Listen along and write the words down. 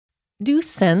Do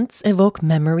scents evoke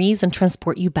memories and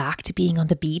transport you back to being on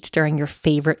the beach during your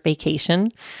favorite vacation?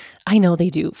 I know they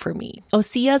do for me.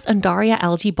 Osea's Undaria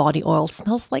Algae Body Oil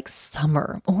smells like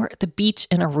summer or the beach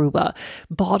in Aruba,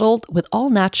 bottled with all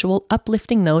natural,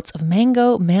 uplifting notes of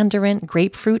mango, mandarin,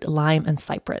 grapefruit, lime, and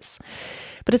cypress.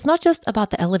 But it's not just about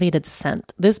the elevated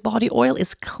scent. This body oil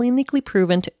is clinically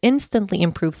proven to instantly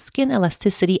improve skin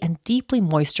elasticity and deeply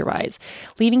moisturize,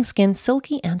 leaving skin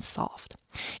silky and soft.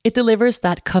 It delivers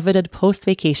that coveted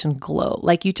post-vacation glow,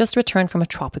 like you just returned from a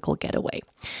tropical getaway.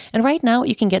 And right now,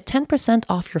 you can get 10%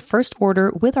 off your first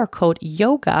order with our code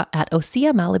YOGA at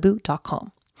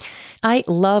OseaMalibu.com. I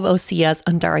love Osea's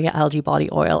Undaria Algae Body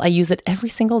Oil. I use it every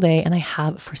single day and I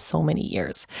have for so many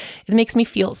years. It makes me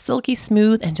feel silky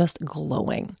smooth and just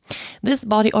glowing. This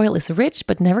body oil is rich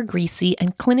but never greasy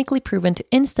and clinically proven to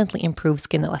instantly improve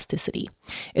skin elasticity.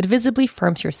 It visibly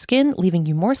firms your skin, leaving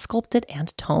you more sculpted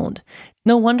and toned.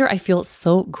 No wonder I feel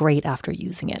so great after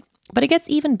using it. But it gets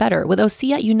even better. With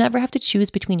Osea, you never have to choose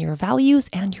between your values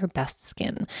and your best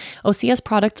skin. Osea's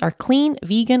products are clean,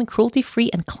 vegan, cruelty-free,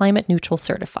 and climate-neutral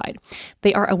certified.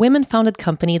 They are a women-founded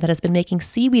company that has been making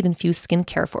seaweed-infused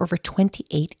skincare for over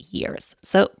 28 years.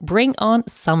 So bring on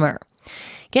summer.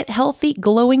 Get healthy,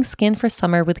 glowing skin for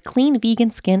summer with clean vegan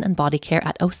skin and body care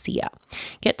at Osea.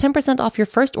 Get 10% off your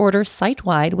first order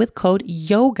site-wide with code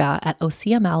YOGA at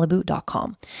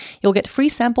OseaMalibu.com. You'll get free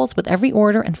samples with every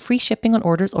order and free shipping on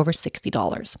orders over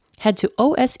 $60. Head to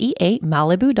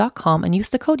OSEAMalibu.com and use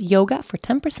the code YOGA for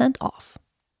 10% off.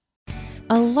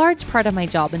 A large part of my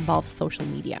job involves social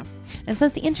media. And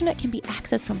since the internet can be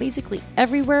accessed from basically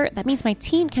everywhere, that means my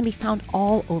team can be found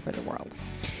all over the world.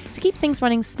 To keep things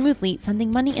running smoothly,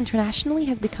 sending money internationally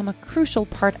has become a crucial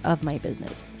part of my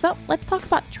business. So let's talk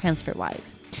about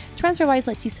TransferWise. TransferWise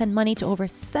lets you send money to over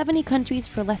 70 countries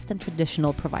for less than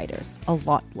traditional providers, a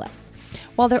lot less.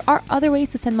 While there are other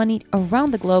ways to send money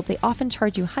around the globe, they often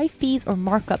charge you high fees or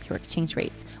mark up your exchange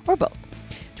rates, or both.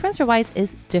 TransferWise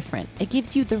is different. It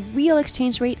gives you the real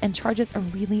exchange rate and charges a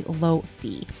really low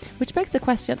fee, which begs the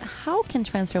question, how can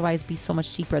TransferWise be so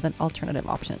much cheaper than alternative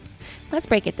options? Let's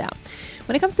break it down.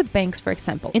 When it comes to banks, for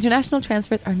example, international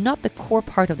transfers are not the core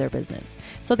part of their business,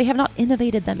 so they have not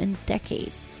innovated them in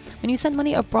decades. When you send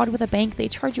money abroad with a bank, they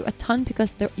charge you a ton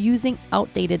because they're using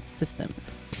outdated systems.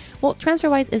 Well,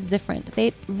 TransferWise is different.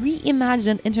 They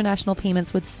reimagined international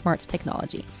payments with smart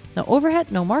technology. No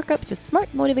overhead, no markup, just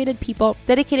smart, motivated people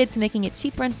dedicated to making it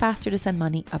cheaper and faster to send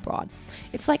money abroad.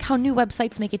 It's like how new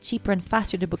websites make it cheaper and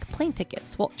faster to book plane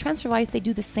tickets. Well, TransferWise, they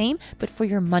do the same, but for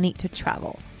your money to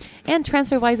travel. And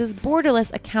TransferWise's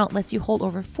borderless account lets you hold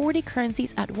over 40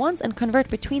 currencies at once and convert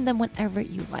between them whenever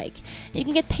you like. You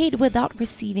can get paid without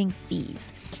receiving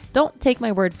fees. Don't take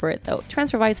my word for it, though.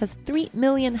 TransferWise has 3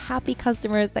 million happy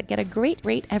customers that get a great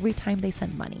rate every time they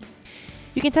send money.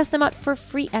 You can test them out for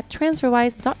free at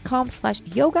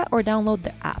transferwise.com/yoga or download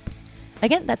their app.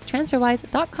 Again, that's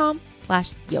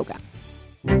transferwise.com/yoga.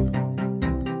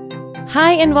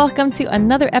 Hi, and welcome to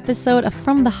another episode of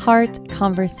From the Heart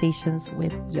Conversations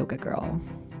with Yoga Girl.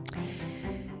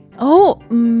 Oh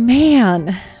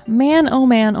man.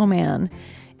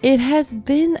 It has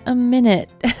been a minute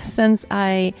since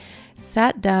I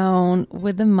sat down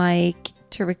with the mic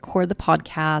to record the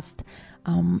podcast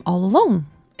all alone.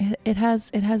 It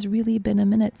has really been a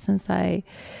minute since I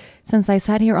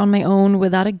sat here on my own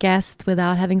without a guest,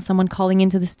 without having someone calling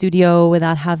into the studio,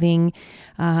 without having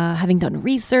done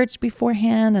research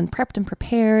beforehand and prepped and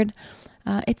prepared.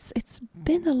 It's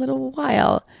been a little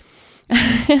while,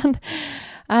 and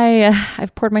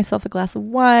I've poured myself a glass of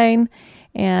wine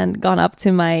and gone up to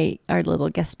our little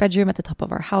guest bedroom at the top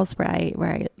of our house where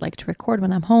I like to record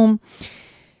when I'm home.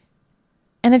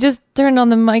 And I just turned on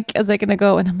the mic a second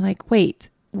ago, and I'm like, wait,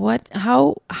 what?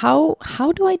 How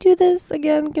do I do this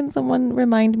again? Can someone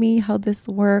remind me how this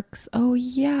works? Oh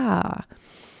yeah,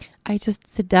 I just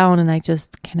sit down and I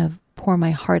just kind of pour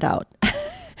my heart out.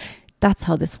 That's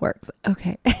how this works.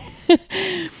 Okay.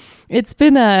 It's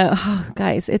been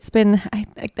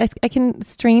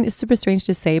it's super strange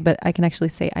to say, but I can actually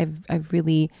say I've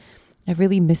really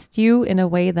missed you in a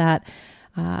way that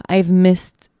I've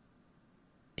missed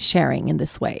sharing in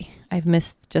this way. I've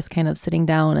missed just kind of sitting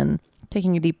down and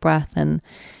taking a deep breath and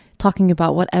talking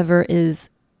about whatever is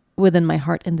within my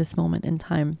heart in this moment in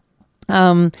time.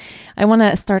 I want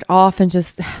to start off and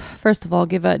just, first of all,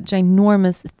 give a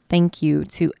ginormous thank you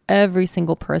to every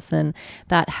single person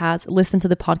that has listened to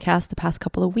the podcast the past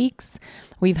couple of weeks.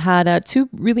 We've had 2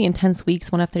 really intense weeks,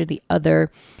 one after the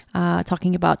other,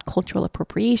 talking about cultural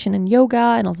appropriation in yoga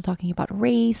and also talking about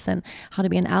race and how to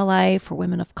be an ally for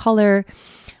women of color.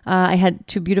 I had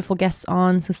two beautiful guests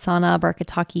on, Susanna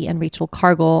Barkataki and Rachel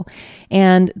Cargill,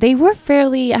 and they were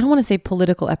fairly, I don't want to say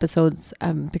political episodes,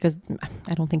 because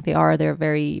I don't think they are. They're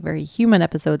very, very human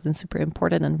episodes and super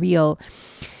important and real.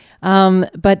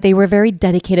 But they were very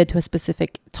dedicated to a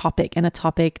specific topic, and a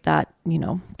topic that,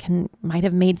 might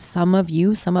have made some of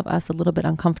us a little bit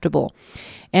uncomfortable.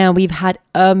 And we've had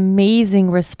amazing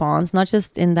response, not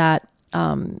just in that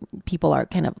people are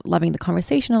kind of loving the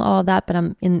conversation and all of that, but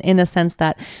in a sense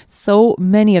that so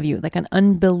many of you, like an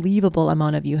unbelievable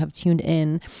amount of you, have tuned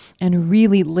in and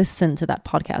really listened to that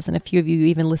podcast. And a few of you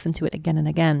even listened to it again and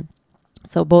again.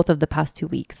 So both of the past 2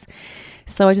 weeks.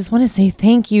 So I just want to say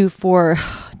thank you for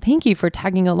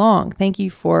tagging along. Thank you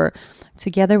for,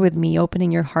 together with me,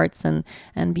 opening your hearts and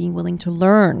being willing to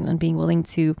learn and being willing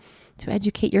to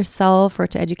educate yourself or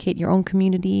to educate your own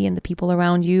community and the people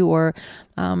around you, or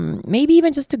maybe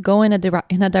even just to go in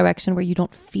a direction where you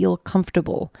don't feel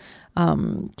comfortable.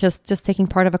 Just taking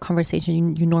part of a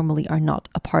conversation you normally are not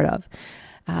a part of.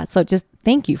 So just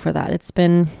thank you for that. It's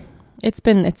been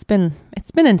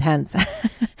intense.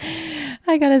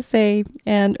 I gotta say.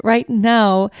 And right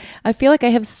now, I feel like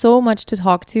I have so much to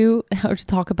talk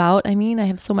about. I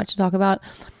have so much to talk about.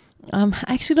 I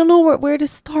actually don't know where to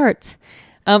start.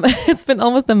 It's been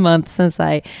almost a month since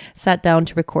I sat down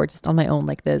to record just on my own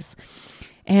like this.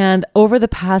 And over the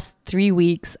past 3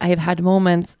 weeks, I have had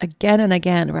moments again and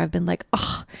again where I've been like,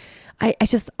 I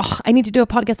need to do a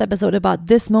podcast episode about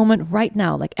this moment right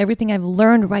now. Like everything I've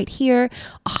learned right here,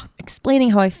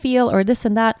 explaining how I feel or this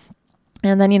and that.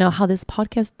 And then, how this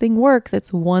podcast thing works.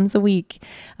 It's once a week.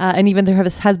 And even there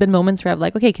has been moments where I'm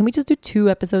like, okay, can we just do 2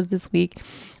 episodes this week?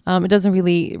 It doesn't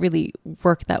really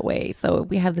work that way. So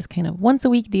we have this kind of once a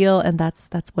week deal, and that's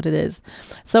what it is.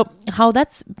 So how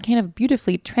that's kind of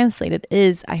beautifully translated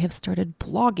is I have started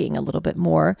blogging a little bit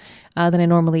more than I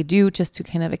normally do, just to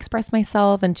kind of express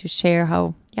myself and to share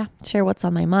what's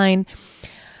on my mind.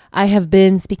 I have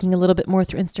been speaking a little bit more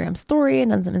through Instagram story and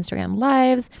done some Instagram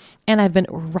lives, and I've been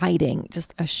writing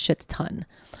just a shit ton.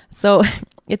 So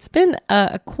it's been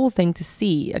a cool thing to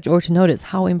see or to notice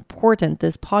how important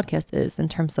this podcast is in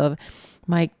terms of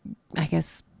my, I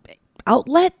guess,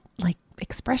 outlet, like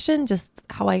expression, just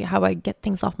how I get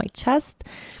things off my chest.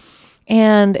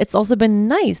 And it's also been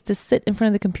nice to sit in front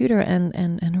of the computer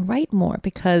and write more,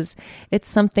 because it's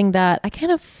something that I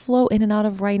kind of flow in and out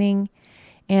of writing,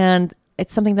 and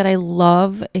it's something that I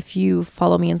love. If you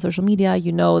follow me on social media,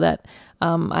 you know that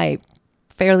I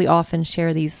fairly often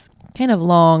share these kind of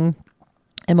long,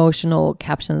 emotional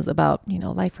captions about,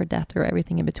 life or death or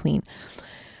everything in between.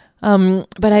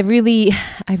 But I really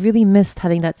missed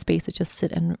having that space to just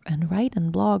sit and write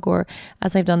and blog, or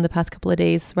as I've done the past couple of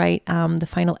days, write the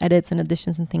final edits and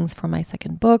additions and things for my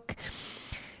second book.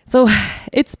 So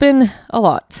it's been a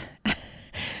lot.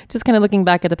 Just kind of looking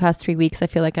back at the past 3 weeks, I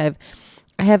feel like I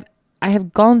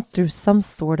have gone through some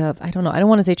sort of, I don't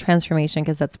want to say transformation,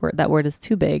 because that word is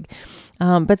too big,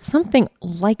 but something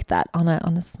like that on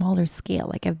a smaller scale.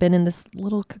 Like I've been in this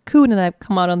little cocoon and I've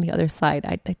come out on the other side.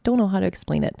 I don't know how to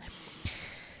explain it.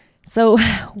 So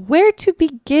where to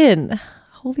begin?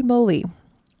 Holy moly.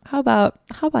 How about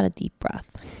a deep breath?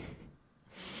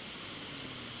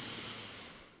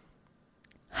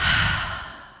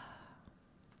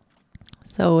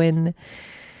 So in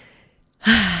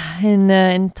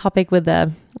topic with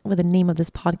the name of this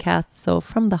podcast. So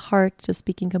from the heart, just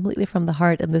speaking completely from the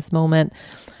heart in this moment,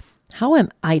 how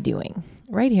am I doing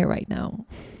right here, right now?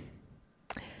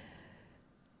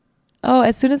 Oh,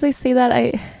 as soon as I say that,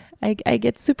 I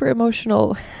get super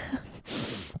emotional.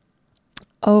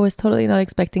 Oh, I was totally not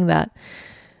expecting that.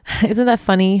 Isn't that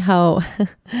funny how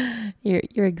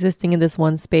you're existing in this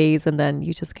one space, and then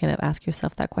you just kind of ask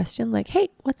yourself that question, like, hey,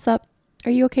 what's up?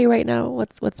 Are you okay right now?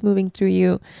 What's moving through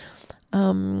you?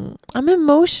 I'm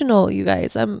emotional, you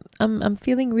guys. I'm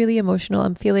feeling really emotional.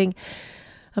 I'm tearing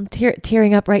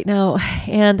up right now.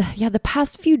 And yeah, the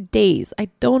past few days, I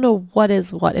don't know what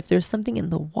is what. If there's something in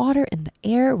the water, in the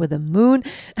air, with the moon.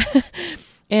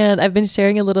 And I've been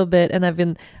sharing a little bit, and I've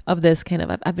been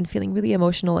feeling really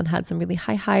emotional and had some really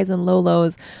high highs and low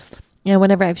lows. And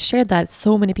whenever I've shared that,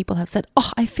 so many people have said,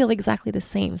 oh, I feel exactly the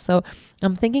same. So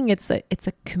I'm thinking it's a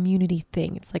community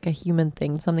thing. It's like a human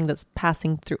thing, something that's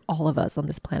passing through all of us on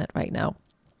this planet right now,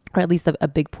 or at least a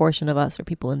big portion of us, or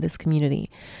people in this community.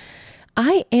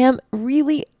 I am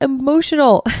really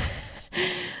emotional.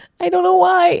 I don't know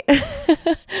why.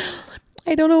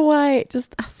 I don't know why.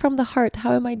 Just from the heart,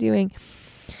 how am I doing?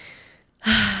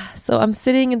 So I'm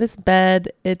sitting in this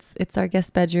bed. It's our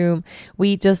guest bedroom.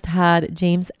 We just had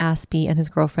James Aspey and his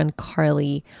girlfriend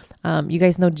Carly. You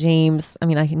guys know James. I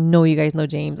mean, I know you guys know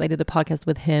James. I did a podcast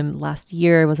with him last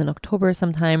year. It was in October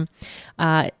sometime.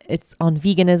 It's on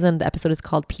veganism. The episode is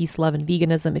called Peace, Love, and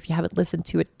Veganism. If you haven't listened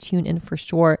to it, tune in for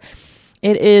sure.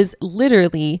 It is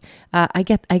literally, I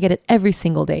get it every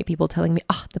single day. People telling me,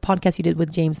 the podcast you did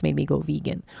with James made me go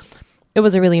vegan. It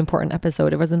was a really important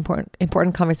episode. It was an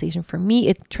important conversation for me.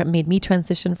 It made me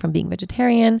transition from being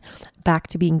vegetarian back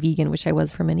to being vegan, which I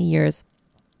was for many years.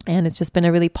 And it's just been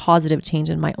a really positive change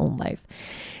in my own life.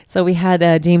 So we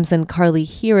had James and Carly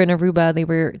here in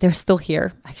Aruba. They're still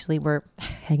here. Actually, we're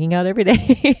hanging out every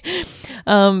day.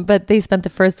 But they spent the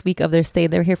first week of their stay.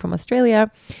 They're here from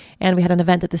Australia. And we had an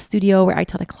event at the studio where I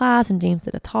taught a class and James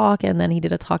did a talk. And then he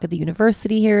did a talk at the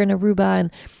university here in Aruba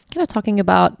and kind of talking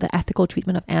about the ethical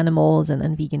treatment of animals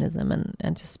and veganism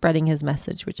and just spreading his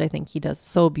message, which I think he does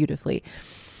so beautifully.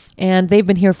 And they've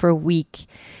been here for a week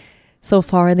so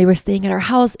far, and they were staying at our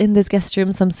house in this guest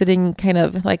room. So I'm sitting kind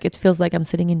of like, it feels like I'm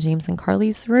sitting in James and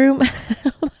Carly's room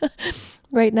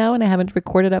right now, and I haven't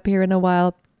recorded up here in a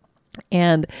while.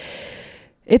 And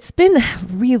it's been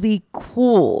really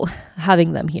cool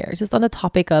having them here, just on the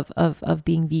topic of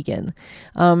being vegan.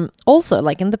 Also,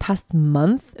 like in the past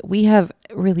month, we have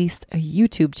released a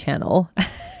YouTube channel.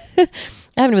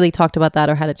 I haven't really talked about that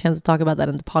or had a chance to talk about that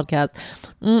in the podcast.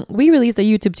 We released a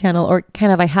YouTube channel, or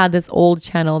kind of, I had this old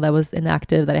channel that was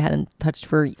inactive that I hadn't touched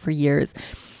for years.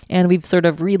 And we've sort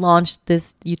of relaunched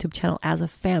this YouTube channel as a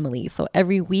family. So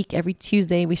every week, every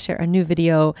Tuesday, we share a new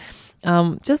video,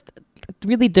 just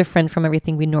really different from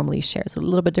everything we normally share. So a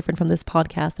little bit different from this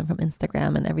podcast and from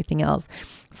Instagram and everything else.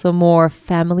 So more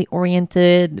family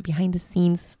oriented, behind the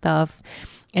scenes stuff.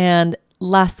 And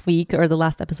last week, or the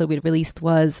last episode we released,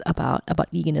 was about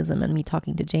veganism and me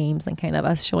talking to James and kind of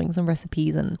us showing some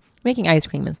recipes and making ice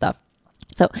cream and stuff.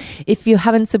 So if you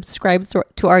haven't subscribed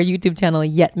to our YouTube channel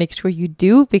yet, make sure you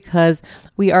do, because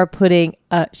we are putting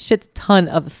a shit ton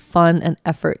of fun and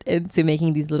effort into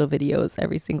making these little videos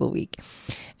every single week.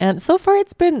 And so far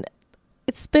it's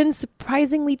been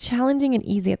surprisingly challenging and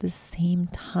easy at the same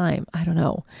time. I don't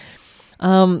know.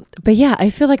 But yeah,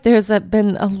 I feel like there's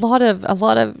been a lot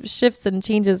of shifts and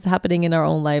changes happening in our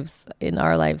lives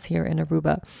here in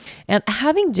Aruba, and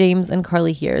having James and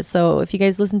Carly here. So if you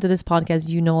guys listen to this podcast,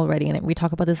 you know already, and we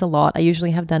talk about this a lot. I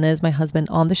usually have Dennis, my husband,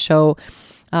 on the show.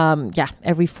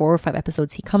 Every 4 or 5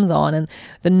 episodes he comes on, and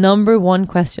the number one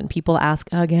question people ask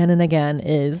again and again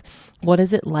is, what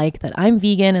is it like that I'm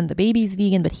vegan and the baby's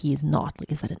vegan, but he is not? Like,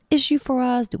 is that an issue for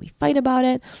us? Do we fight about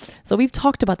it? So we've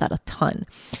talked about that a ton.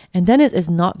 And Dennis is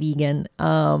not vegan.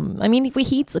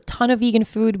 He eats a ton of vegan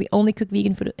food. We only cook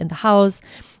vegan food in the house.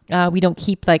 We don't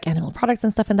keep like animal products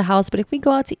and stuff in the house, but if we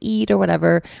go out to eat or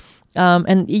whatever,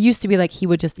 and it used to be like he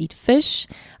would just eat fish.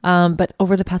 But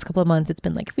over the past couple of months, it's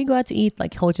been like, if we go out to eat,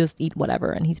 like he'll just eat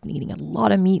whatever. And he's been eating a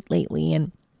lot of meat lately.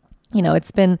 And,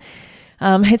 it's been,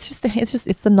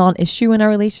 it's a non-issue in our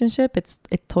relationship.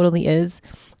 It totally is.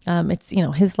 It's,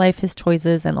 his life, his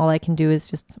choices. And all I can do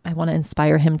is I want to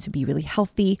inspire him to be really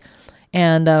healthy.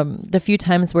 And the few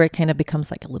times where it kind of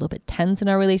becomes like a little bit tense in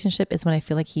our relationship is when I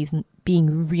feel like he's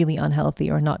being really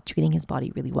unhealthy or not treating his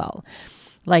body really well.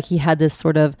 Like he had this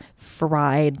sort of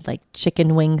fried like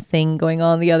chicken wing thing going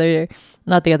on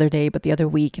not the other day, but the other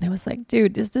week. And I was like,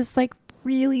 dude, is this like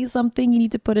really something you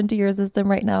need to put into your system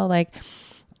right now? Like,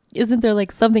 isn't there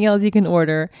like something else you can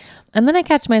order? And then I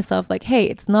catch myself like, hey,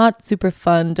 it's not super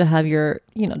fun to have your,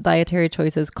 dietary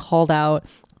choices called out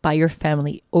by your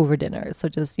family over dinner. So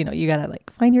just, you gotta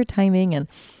like find your timing and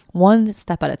one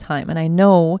step at a time. And I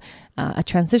know a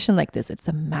transition like this, it's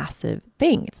a massive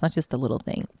thing. It's not just a little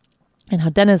thing. And how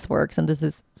Dennis works, and this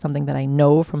is something that I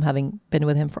know from having been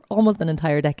with him for almost an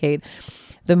entire decade,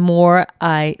 the more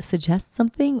I suggest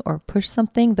something or push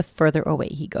something, the further away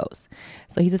he goes.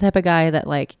 So he's the type of guy that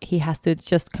like he has to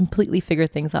just completely figure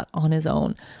things out on his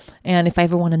own. And if I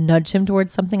ever want to nudge him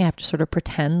towards something, I have to sort of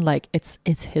pretend like it's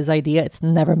his idea. It's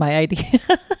never my idea,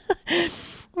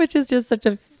 which is just such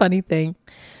a funny thing.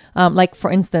 Like for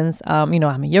instance, I'm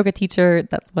a yoga teacher.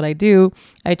 That's what I do.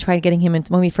 I tried getting him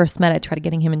into, when we first met, I tried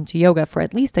getting him into yoga for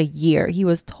at least a year. He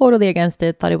was totally against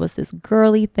it, thought it was this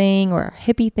girly thing or a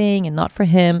hippie thing and not for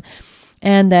him.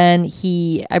 And then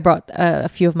I brought a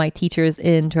few of my teachers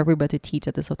into Aruba to teach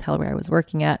at this hotel where I was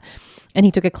working at. And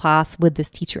he took a class with this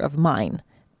teacher of mine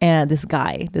and this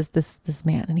guy, this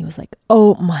man. And he was like,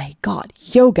 oh my God,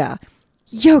 yoga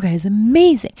is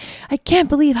amazing. I can't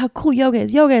believe how cool yoga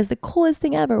is. Yoga is the coolest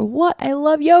thing ever. What? I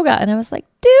love yoga. And I was like,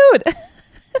 dude,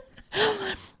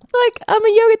 Like, I'm a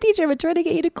yoga teacher. I've been trying to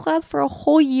get you to class for a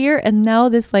whole year. And now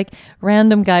this like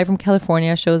random guy from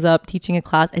California shows up teaching a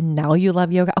class and now you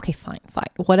love yoga. Okay, fine.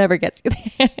 Whatever gets you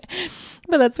there.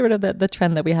 But that's sort of the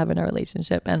trend that we have in our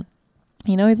relationship. And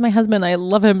you know, he's my husband. I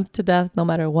love him to death no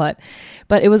matter what.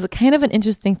 But it was kind of an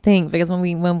interesting thing because when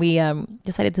we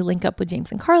decided to link up with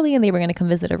James and Carly and they were going to come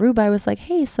visit Aruba, I was like,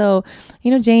 hey, so, you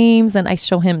know, James, and I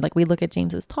show him, like, we look at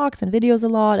James's talks and videos a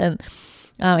lot. And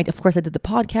of course, I did the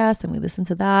podcast and we listened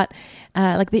to that.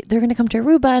 Like they're going to come to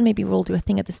Aruba and maybe we'll do a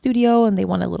thing at the studio and they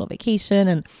want a little vacation.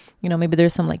 And, you know, maybe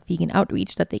there's some like vegan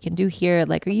outreach that they can do here.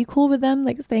 Like, are you cool with them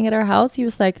like staying at our house? He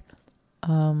was like,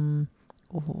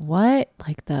 what?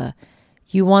 Like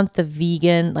you want the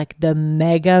vegan, like the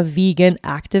mega vegan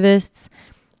activists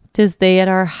to stay at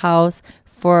our house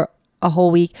for a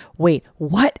whole week? Wait,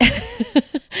 what?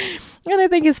 And I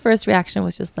think his first reaction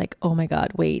was just like, oh my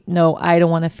God, wait, no, I don't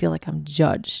want to feel like I'm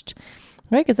judged,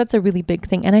 right? Because that's a really big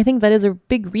thing. And I think that is a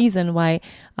big reason why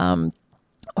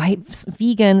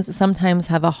vegans sometimes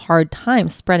have a hard time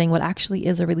spreading what actually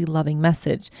is a really loving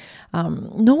message.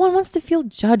 No one wants to feel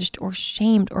judged or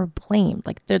shamed or blamed.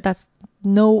 Like that's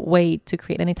no way to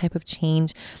create any type of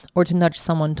change or to nudge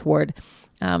someone toward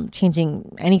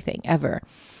changing anything ever.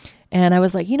 And I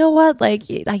was like, you know what? Like,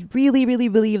 I really, really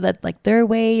believe that like their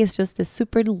way is just this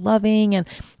super loving and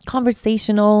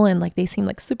conversational. And like, they seem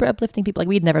like super uplifting people. Like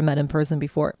we'd never met in person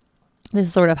before. This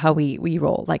is sort of how we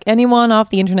roll. Like anyone off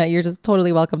the internet, you're just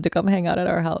totally welcome to come hang out at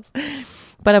our house.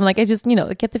 But I'm like, I just, you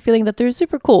know, get the feeling that they're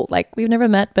super cool. Like we've never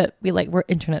met, but we're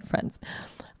internet friends.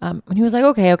 And he was like,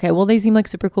 okay. Well, they seem like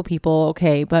super cool people.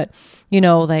 Okay. But you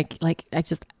know, like I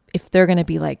just, if they're going to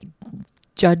be like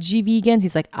judgy vegans,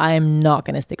 he's like, I'm not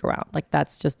going to stick around. Like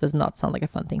that's just does not sound like a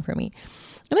fun thing for me.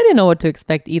 And I didn't know what to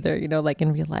expect either, you know, like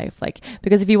in real life, like,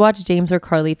 because if you watch James or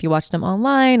Carly, if you watch them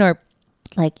online or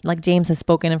like James has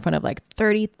spoken in front of like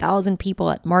 30,000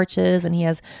 people at marches and he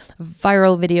has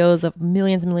viral videos of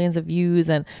millions and millions of views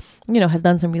and, you know, has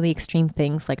done some really extreme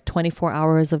things like 24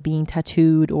 hours of being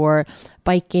tattooed or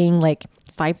biking like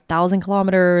 5,000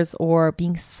 kilometers or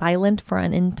being silent for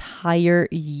an entire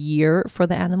year for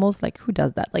the animals. Like who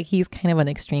does that? Like he's kind of an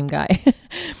extreme guy.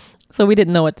 So we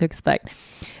didn't know what to expect.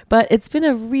 But it's been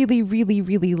a really, really,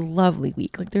 really lovely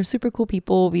week. Like they're super cool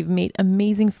people. We've made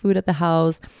amazing food at the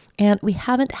house and we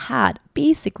haven't had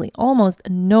basically almost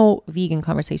no vegan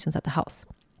conversations at the house,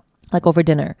 like over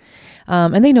dinner.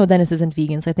 And they know Dennis isn't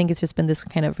vegan. So I think it's just been this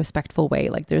kind of respectful way.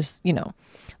 Like there's, you know,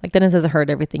 like Dennis has heard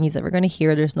everything he's ever going to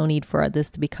hear. There's no need for this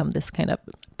to become this kind of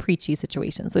preachy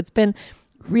situation. So it's been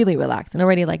really relaxed. And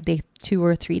already like day 2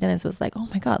 or 3, Dennis was like, oh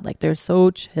my God, like they're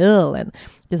so chill. And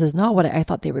this is not what I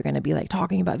thought they were going to be like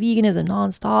talking about veganism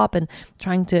nonstop and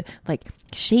trying to like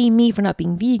shame me for not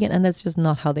being vegan. And that's just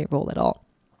not how they roll at all.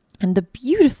 And the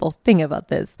beautiful thing about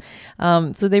this,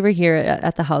 so they were here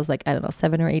at the house, like, I don't know,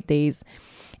 7 or 8 days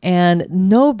and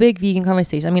no big vegan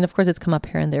conversation. I mean, of course it's come up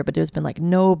here and there, but there's been like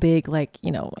no big, like,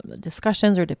 you know,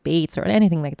 discussions or debates or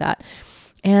anything like that.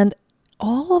 And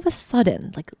all of a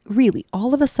sudden, like really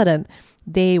all of a sudden,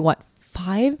 day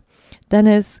 5,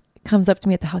 Dennis comes up to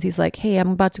me at the house. He's like, hey,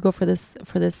 I'm about to go for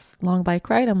this long bike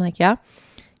ride. I'm like, yeah.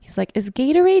 He's like, is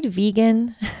Gatorade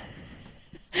vegan?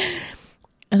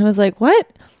 And I was like, what?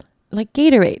 Like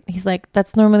Gatorade? He's like,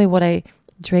 that's normally what I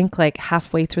drink like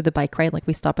halfway through the bike ride. Like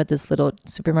we stop at this little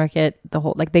supermarket,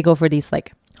 like they go for these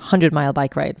like 100-mile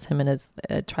bike rides, him and his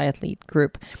triathlete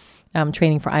group.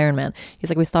 Training for Ironman. He's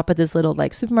like, we stop at this little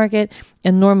like supermarket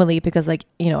and normally because like,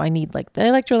 you know, I need like the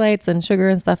electrolytes and sugar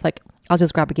and stuff, like I'll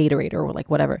just grab a Gatorade or like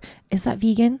whatever. Is that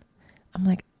vegan? I'm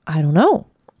like, I don't know.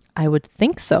 I would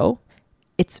think so.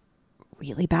 It's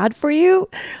really bad for you.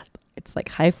 It's like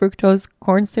high fructose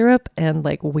corn syrup and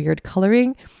like weird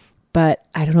coloring, but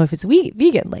I don't know if it's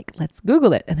vegan. Like, let's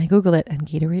Google it. And I Google it and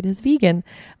Gatorade is vegan.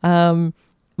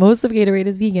 Most of Gatorade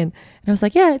is vegan. And I was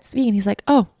like, yeah, it's vegan. He's like,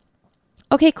 oh,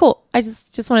 okay, cool. I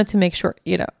just wanted to make sure,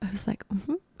 you know. I was like,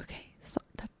 okay, so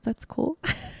that's cool.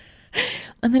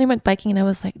 And then I went biking and I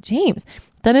was like, James,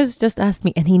 Dennis just asked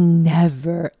me, and he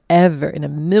never, ever in a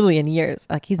million years,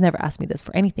 like he's never asked me this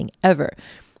for anything ever.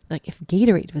 Like if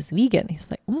Gatorade was vegan,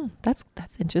 he's like, that's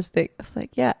interesting. I was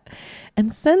like, yeah.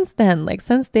 And since then, like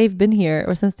since they've been here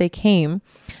or since they came,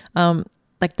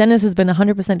 like Dennis has been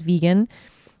 100% vegan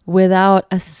without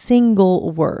a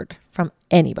single word from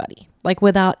anybody, like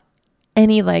without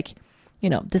any like, you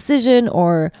know, decision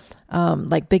or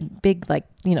like big like,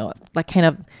 you know, like kind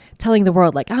of telling the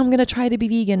world like, I'm gonna try to be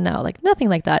vegan now, like nothing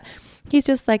like that. He's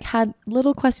just like had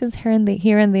little questions here and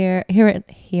there.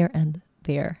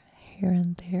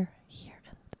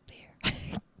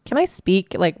 Can I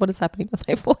speak? Like what is happening with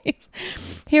my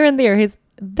voice? Here and there. He's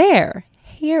there,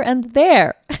 here and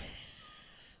there.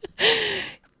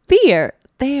 There.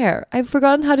 I've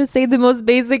forgotten how to say the most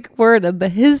basic word in the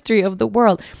history of the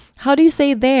world. How do you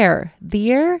say there?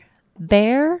 There?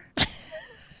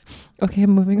 Okay,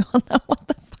 I'm moving on now. What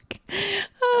the fuck?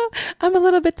 I'm a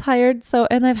little bit tired,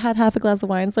 and I've had half a glass of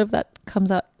wine, so if that comes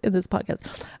out in this podcast,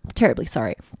 I'm terribly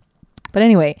sorry. But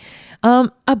anyway,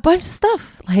 a bunch of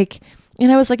stuff.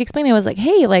 And I was explaining, I was like,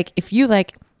 hey, if you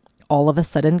all of a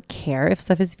sudden care if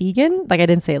stuff is vegan. I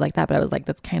didn't say it like that, but I was like,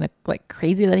 that's kind of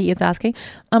crazy that he is asking.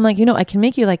 I'm like, I can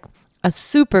make you a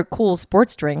super cool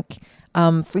sports drink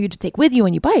for you to take with you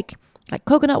when you bike.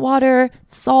 Coconut water,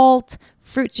 salt,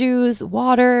 fruit juice,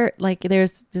 water.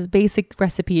 There's this basic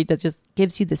recipe that just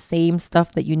gives you the same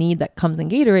stuff that you need that comes in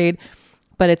Gatorade,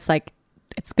 but it's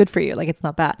it's good for you. It's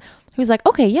not bad. He was like,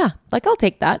 okay, yeah, I'll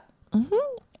take that.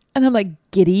 And I'm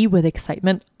giddy with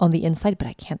excitement on the inside, but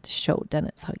I can't show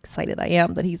Dennis how excited I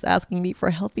am that he's asking me for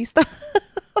healthy stuff.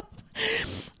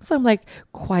 So I'm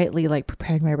quietly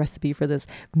preparing my recipe for this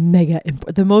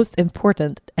the most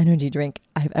important energy drink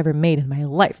I've ever made in my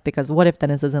life. Because what if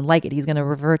Dennis doesn't like it? He's going to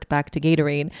revert back to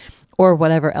Gatorade or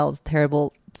whatever else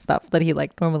terrible stuff that he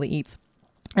normally eats.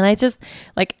 And I just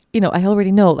I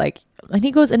already know when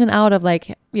he goes in and out of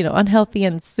unhealthy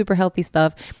and super healthy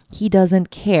stuff, he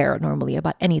doesn't care normally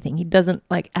about anything. He doesn't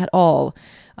at all.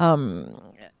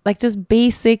 Just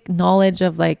basic knowledge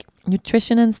of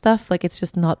nutrition and stuff. It's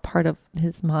just not part of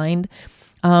his mind.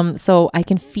 So I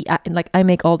can I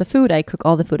make all the food. I cook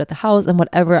all the food at the house, and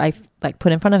whatever I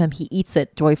put in front of him, he eats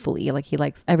it joyfully. He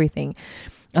likes everything.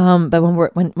 But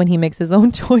when he makes his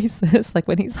own choices,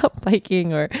 when he's out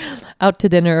biking or out to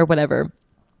dinner or whatever,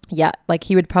 yeah,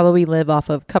 he would probably live off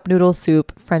of cup noodle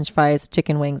soup, French fries,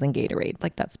 chicken wings, and Gatorade.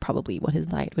 That's probably what his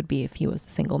diet would be if he was a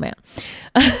single man.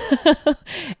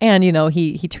 And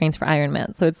he trains for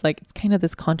Ironman, so it's kind of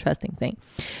this contrasting thing.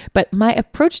 But my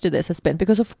approach to this has been,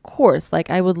 because of course,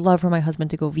 I would love for my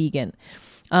husband to go vegan.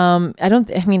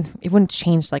 It wouldn't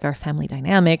change our family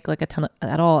dynamic a ton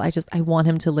at all. I want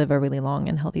him to live a really long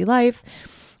and healthy life.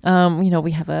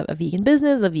 We have a vegan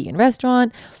business, a vegan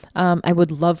restaurant. I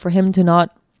would love for him to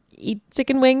not eat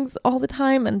chicken wings all the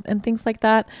time and things like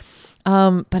that.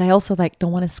 But I also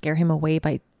don't want to scare him away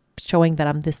by showing that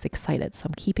I'm this excited. So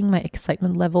I'm keeping my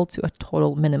excitement level to a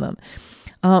total minimum.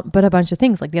 But a bunch of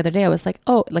things, the other day I was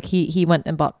he went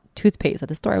and bought toothpaste at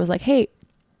the store. I was like, hey,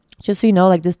 just so you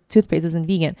know, this toothpaste isn't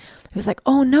vegan. He was like,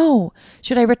 oh no,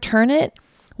 should I return it?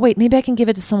 Wait, maybe I can give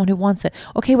it to someone who wants it.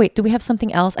 Okay, wait, do we have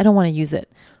something else? I don't want to use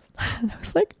it. And I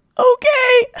was like,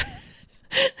 okay,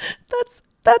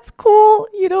 that's cool.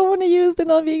 You don't want to use the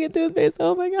non-vegan toothpaste.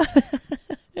 Oh my God.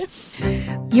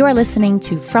 You are listening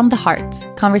to From the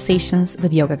Heart, Conversations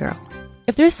with Yoga Girl.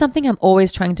 If there's something I'm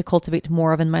always trying to cultivate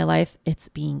more of in my life, it's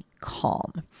being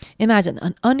calm. Imagine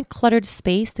an uncluttered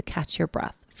space to catch your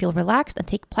breath. Feel relaxed and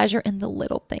take pleasure in the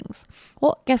little things.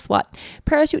 Well, guess what?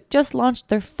 Parachute just launched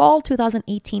their fall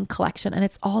 2018 collection, and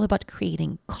it's all about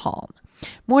creating calm.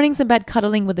 Mornings in bed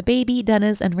cuddling with the baby,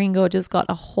 Dennis and Ringo just got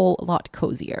a whole lot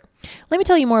cozier. Let me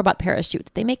tell you more about Parachute.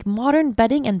 They make modern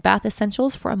bedding and bath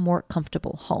essentials for a more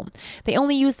comfortable home. They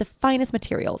only use the finest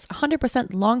materials,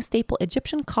 100% long staple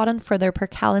Egyptian cotton for their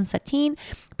percale sateen,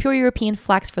 pure European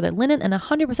flax for their linen, and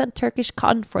 100% Turkish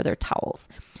cotton for their towels.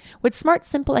 With smart,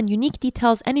 simple, and unique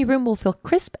details, any room will feel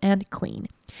crisp and clean.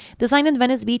 Designed in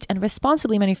Venice Beach and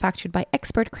responsibly manufactured by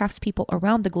expert craftspeople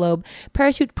around the globe,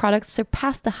 Parachute products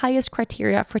surpass the highest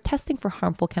criteria for testing for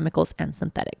harmful chemicals and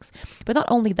synthetics. But not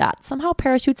only that, somehow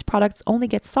Parachute's products only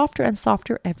get softer and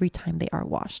softer every time they are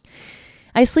washed.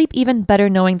 I sleep even better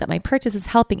knowing that my purchase is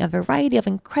helping a variety of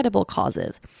incredible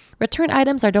causes. Return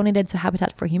items are donated to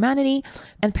Habitat for Humanity,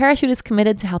 and Parachute is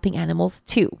committed to helping animals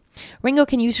too. Ringo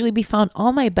can usually be found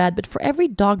on my bed, but for every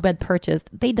dog bed purchased,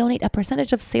 they donate a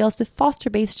percentage of sales to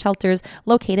foster-based shelters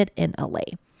located in LA.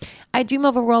 I dream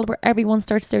of a world where everyone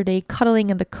starts their day cuddling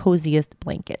in the coziest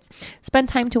blankets. Spend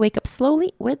time to wake up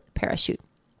slowly with Parachute.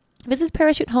 Visit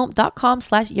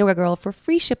parachutehome.com/yogagirl for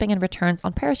free shipping and returns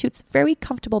on Parachute's very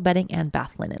comfortable bedding and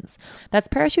bath linens. That's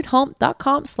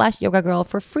parachutehome.com/yogagirl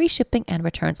for free shipping and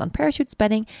returns on Parachute's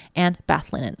bedding and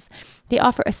bath linens. They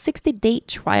offer a 60-day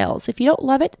trial, so if you don't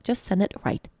love it, just send it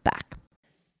right back.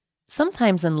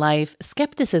 Sometimes in life,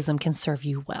 skepticism can serve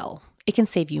you well. It can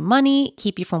save you money,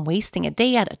 keep you from wasting a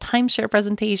day at a timeshare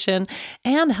presentation,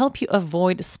 and help you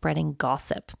avoid spreading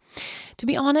gossip. To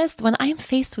be honest, when I'm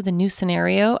faced with a new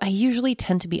scenario, I usually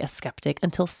tend to be a skeptic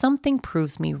until something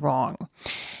proves me wrong.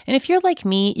 And if you're like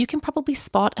me, you can probably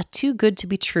spot a too good to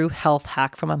be true health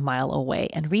hack from a mile away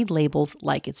and read labels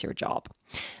like it's your job.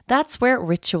 That's where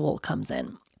Ritual comes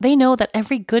in. They know that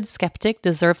every good skeptic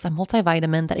deserves a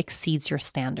multivitamin that exceeds your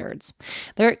standards.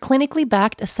 Their clinically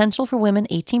backed Essential for Women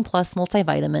 18 Plus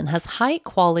multivitamin has high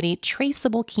quality,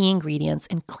 traceable key ingredients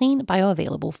in clean,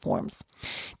 bioavailable forms.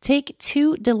 Take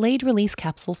 2 delayed release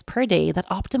capsules per day that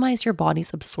optimize your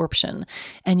body's absorption,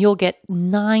 and you'll get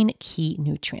 9 key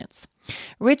nutrients.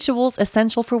 Ritual's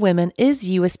Essential for Women is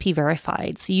USP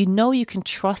verified, so you know you can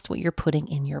trust what you're putting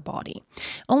in your body.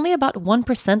 Only about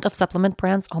 1% of supplement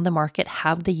brands on the market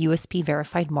have the USP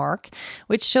verified mark,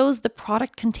 which shows the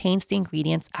product contains the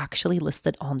ingredients actually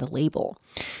listed on the label.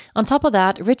 On top of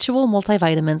that, Ritual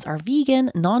multivitamins are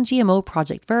vegan, non-GMO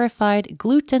project verified,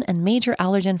 gluten and major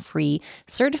allergen free,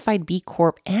 certified B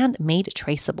Corp, and made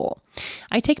traceable.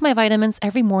 I take my vitamins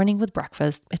every morning with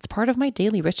breakfast. It's part of my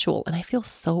daily ritual, and I feel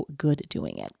so good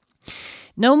doing it.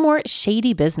 No more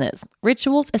shady business.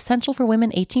 Ritual's Essential for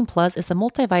Women 18 Plus is a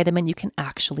multivitamin you can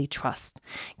actually trust.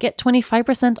 Get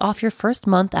 25% off your first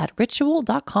month at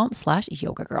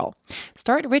ritual.com/yogagirl.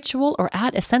 Start Ritual or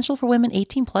add Essential for Women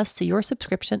 18 Plus to your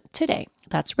subscription today.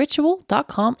 That's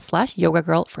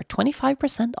ritual.com/yogagirl for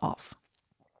 25% off.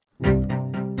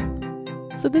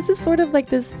 So this is sort of like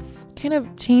this kind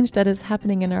of change that is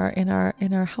happening in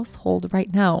our household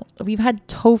right now. We've had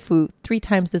tofu 3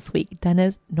 times this week.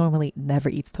 Dennis normally never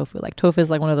eats tofu. Like tofu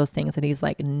is like one of those things that he's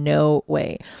like, no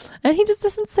way. And he just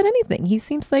doesn't say anything. He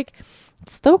seems like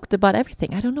stoked about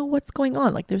everything. I don't know what's going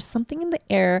on. Like there's something in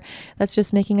the air that's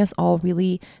just making us all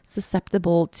really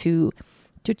susceptible to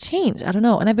change. I don't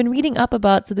know. And I've been reading up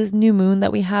about this new moon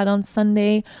that we had on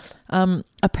Sunday.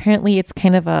 Apparently it's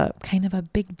kind of a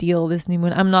big deal, this new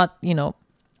moon. I'm not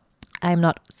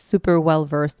super well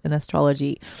versed in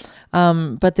astrology.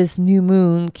 But this new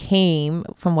moon came,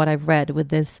 from what I've read, with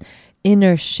this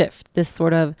inner shift, this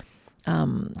sort of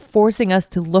forcing us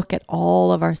to look at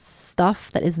all of our stuff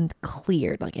that isn't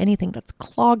cleared, like anything that's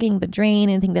clogging the drain,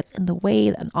 anything that's in the way,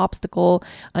 an obstacle,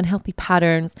 unhealthy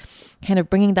patterns, kind of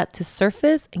bringing that to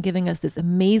surface and giving us this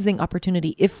amazing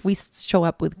opportunity, if we show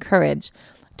up with courage,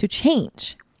 to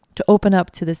change, to open up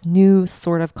to this new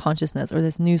sort of consciousness or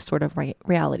this new sort of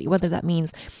reality, whether that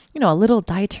means, a little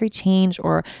dietary change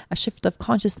or a shift of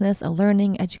consciousness, a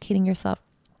learning, educating yourself.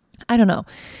 I don't know.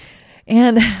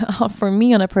 And for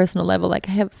me on a personal level, like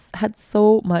I have had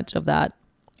so much of that.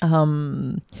 I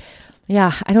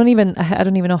don't even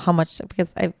know how much,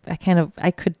 because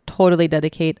I could totally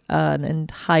dedicate an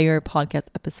entire podcast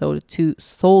episode to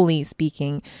solely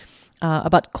speaking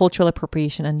about cultural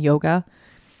appropriation and yoga,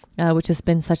 which has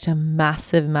been such a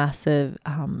massive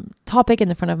topic in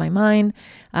the front of my mind.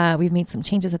 We've made some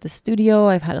changes at the studio.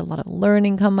 I've had a lot of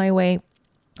learning come my way,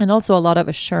 and also a lot of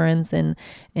assurance in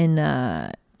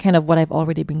kind of what I've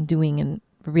already been doing in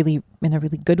a really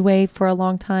good way for a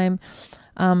long time.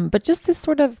 But just this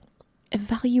sort of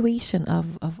evaluation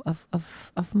of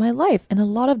my life in a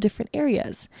lot of different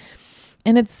areas.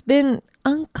 And it's been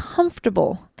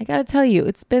uncomfortable. I got to tell you,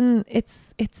 it's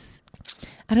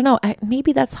I don't know.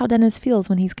 Maybe that's how Dennis feels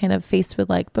when he's kind of faced with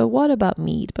like, but what about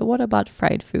meat? But what about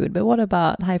fried food? But what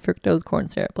about high fructose corn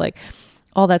syrup? Like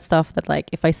all that stuff that like,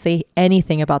 if I say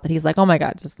anything about that, he's like, oh my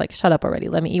God, just like, shut up already.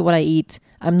 Let me eat what I eat.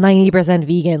 I'm 90%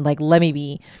 vegan. Like, let me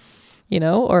be,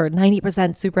 or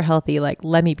 90% super healthy. Like,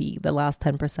 let me be the last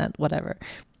 10%, whatever.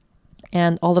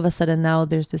 And all of a sudden now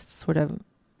there's this sort of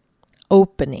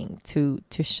opening to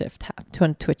shift,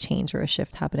 to a change or a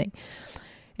shift happening.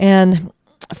 And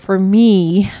for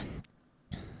me,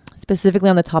 specifically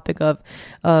on the topic of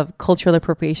cultural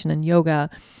appropriation and yoga,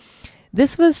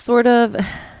 this was sort of,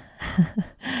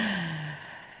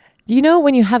 do you know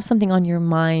when you have something on your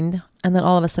mind and then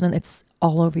all of a sudden it's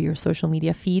all over your social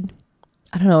media feed?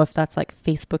 I don't know if that's like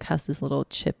Facebook has this little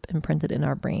chip imprinted in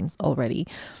our brains already.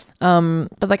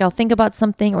 But like I'll think about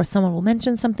something or someone will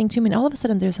mention something to me and all of a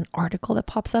sudden there's an article that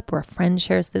pops up or a friend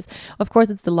shares this. Of course,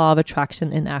 it's the law of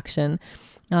attraction in action.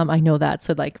 I know that.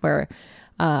 So like where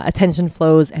attention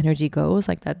flows, energy goes,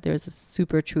 like that, there's a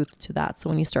super truth to that. So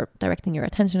when you start directing your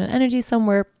attention and energy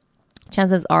somewhere,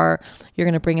 chances are you're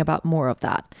going to bring about more of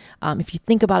that. If you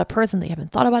think about a person that you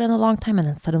haven't thought about in a long time and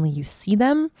then suddenly you see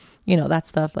them, that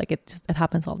stuff, like it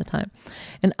happens all the time.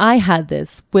 And I had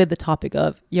this with the topic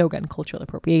of yoga and cultural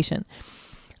appropriation.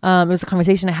 It was a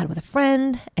conversation I had with a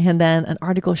friend and then an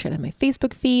article shared in my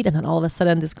Facebook feed. And then all of a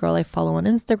sudden this girl I follow on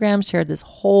Instagram shared this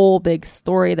whole big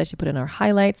story that she put in her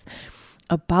highlights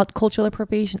about cultural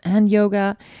appropriation and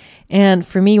yoga. And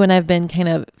for me, when I've been kind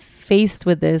of faced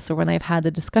with this or when I've had the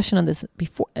discussion on this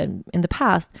before in the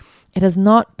past, it has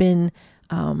not been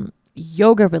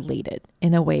yoga related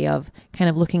in a way of kind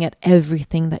of looking at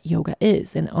everything that yoga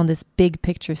is and on this big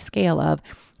picture scale of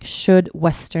should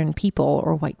Western people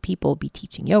or white people be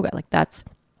teaching yoga? Like that's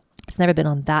It's never been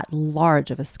on that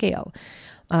large of a scale.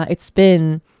 It's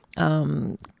been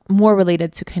more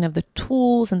related to kind of the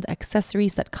tools and the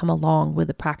accessories that come along with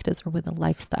the practice or with the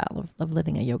lifestyle of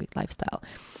living a yogic lifestyle.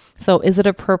 So is it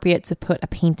appropriate to put a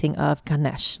painting of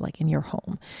Ganesh like in your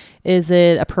home? Is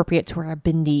it appropriate to wear a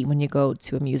bindi when you go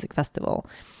to a music festival?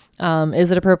 Is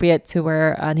it appropriate to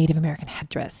wear a Native American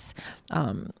headdress?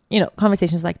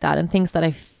 Conversations like that, and things that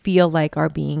I feel like are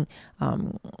being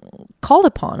called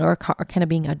upon or are kind of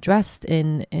being addressed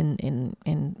in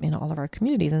all of our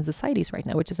communities and societies right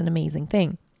now, which is an amazing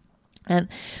thing. And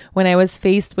when I was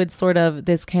faced with sort of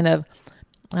this kind of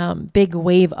big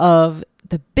wave of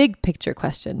the big picture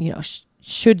question,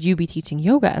 should you be teaching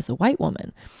yoga as a white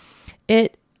woman?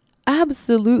 It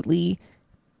absolutely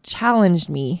challenged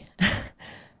me.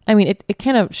 I mean, it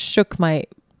kind of shook my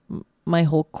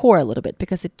whole core a little bit,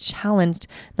 because it challenged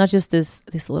not just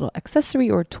this little accessory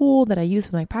or tool that I use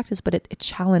with my practice, but it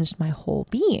challenged my whole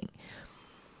being.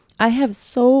 I have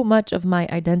so much of my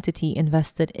identity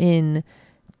invested in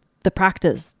the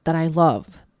practice that I love,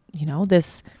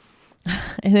 this,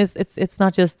 and it's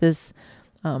not just this,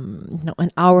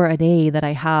 an hour a day that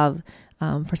I have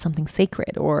for something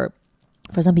sacred, or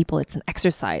for some people it's an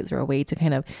exercise or a way to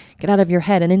kind of get out of your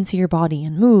head and into your body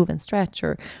and move and stretch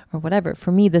or whatever.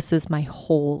 For me, this is my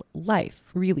whole life,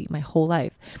 really my whole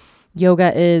life.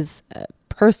 Yoga is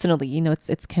personally,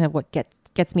 it's kind of what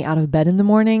gets me out of bed in the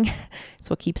morning. It's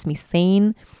what keeps me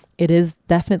sane. It is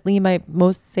definitely my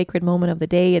most sacred moment of the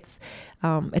day. It's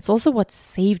also what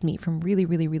saved me from really,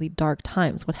 really, really dark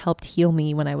times, what helped heal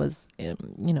me when I was, in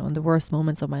the worst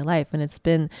moments of my life. And it's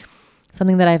been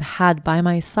something that I've had by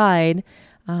my side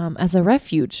as a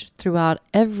refuge throughout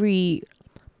every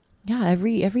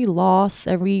loss,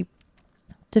 every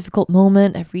difficult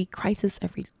moment, every crisis,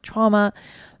 every trauma.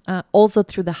 Also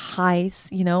through the highs,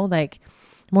 like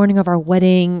morning of our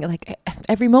wedding, like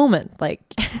every moment, like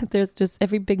there's just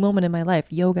every big moment in my life,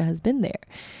 yoga has been there.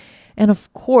 And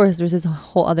of course, there's this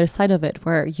whole other side of it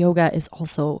where yoga is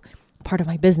also part of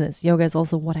my business. Yoga is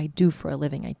also what I do for a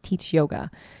living. I teach yoga.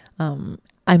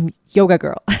 I'm yoga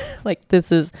girl. Like,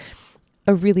 this is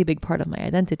a really big part of my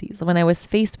identity. So when I was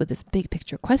faced with this big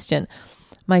picture question,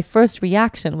 my first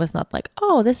reaction was not like,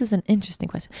 oh, this is an interesting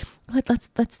question.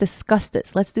 Let's discuss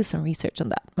this. Let's do some research on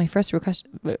that. My first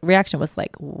reaction was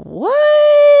like,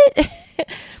 what?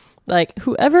 Like,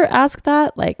 whoever asked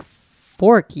that, like,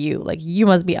 fork you. Like, you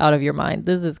must be out of your mind.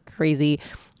 This is crazy.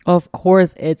 Of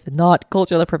course, it's not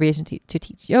cultural appropriation to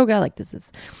teach yoga. Like, this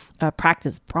is a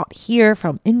practice brought here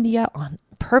from India on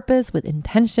purpose with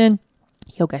intention.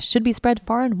 Yoga should be spread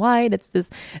far and wide. It's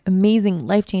this amazing,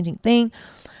 life-changing thing.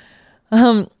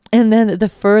 And then the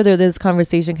further this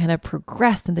conversation kind of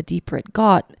progressed and the deeper it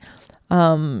got,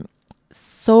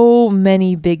 so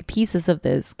many big pieces of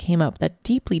this came up that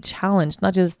deeply challenged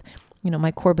not just,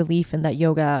 my core belief in that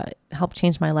yoga helped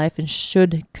change my life and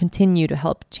should continue to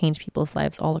help change people's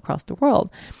lives all across the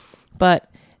world, but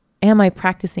am I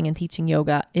practicing and teaching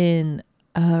yoga in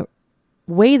a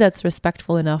way that's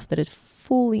respectful enough that it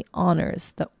fully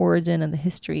honors the origin and the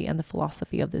history and the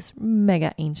philosophy of this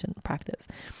mega ancient practice?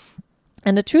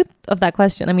 And the truth of that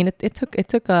question, I mean, it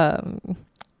took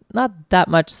not that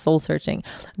much soul searching.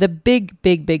 The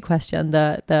big question,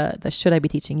 the should I be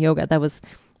teaching yoga? That was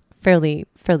fairly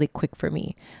quick for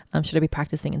me. Should I be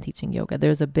practicing and teaching yoga?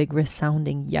 There's a big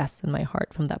resounding yes in my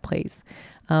heart from that place.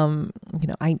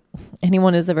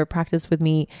 Anyone who's ever practiced with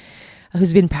me,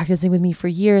 who's been practicing with me for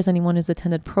years, anyone who's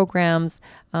attended programs,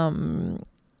 will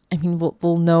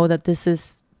know that this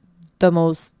is the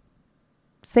most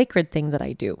sacred thing that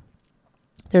I do.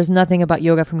 There's nothing about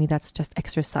yoga for me that's just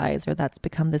exercise, or that's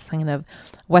become this kind of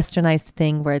westernized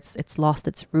thing where it's lost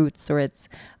its roots, or it's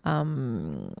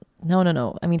no.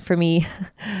 I mean, for me,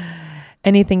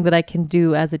 anything that I can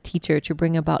do as a teacher to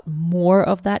bring about more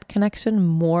of that connection,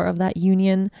 more of that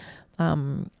union,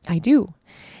 I do.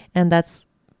 And that's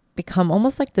become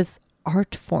almost like this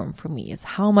art form for me, is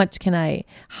how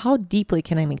deeply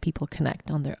can I make people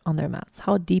connect on their mats?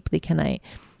 How deeply can I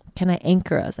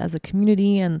anchor us as a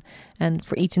community and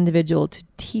for each individual to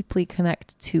deeply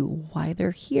connect to why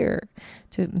they're here,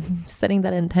 to setting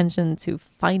that intention, to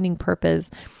finding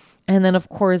purpose, and then of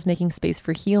course making space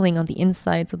for healing on the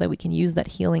inside so that we can use that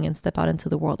healing and step out into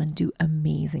the world and do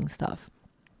amazing stuff.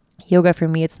 Yoga for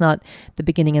me, it's not the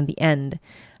beginning and the end.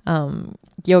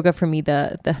 Yoga for me,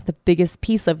 the biggest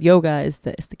piece of yoga is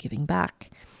the giving back.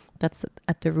 That's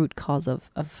at the root cause of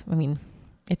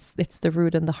it's the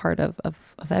root and the heart of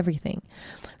everything.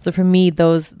 So for me,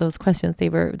 those questions, they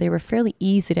were fairly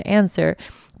easy to answer,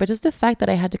 but just the fact that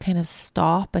I had to kind of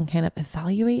stop and kind of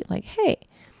evaluate, like, hey,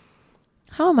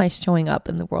 how am I showing up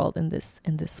in the world in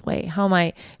this way? How am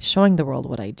I showing the world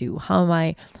what I do? How am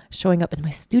I showing up in my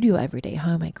studio every day?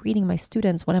 How am I greeting my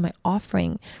students? What am I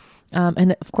offering?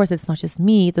 And of course, it's not just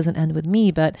me. It doesn't end with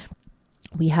me, but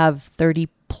we have 30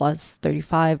 plus,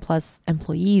 35 plus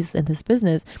employees in this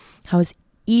business. How is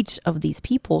each of these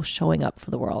people showing up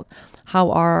for the world?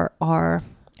 How are our,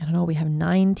 I don't know, we have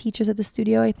 9 teachers at the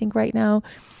studio, I think right now.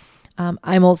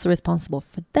 I'm also responsible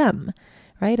for them,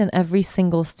 right? And every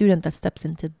single student that steps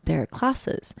into their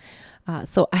classes.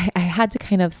 So I had to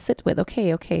kind of sit with,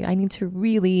 okay, I need to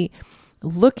really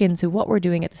look into what we're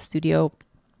doing at the studio.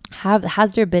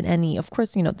 Has there been any, of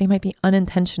course, they might be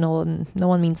unintentional and no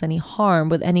one means any harm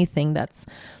with anything that's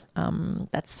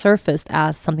surfaced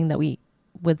as something that we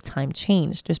with time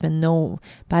changed. There's been no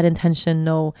bad intention.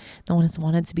 No one has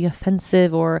wanted to be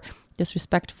offensive or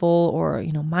disrespectful or,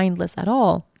 mindless at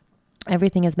all.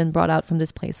 Everything has been brought out from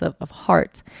this place of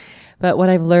heart. But what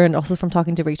I've learned also from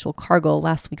talking to Rachel Cargill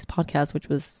last week's podcast, which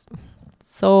was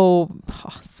so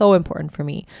important for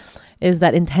me, is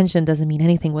that intention doesn't mean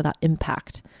anything without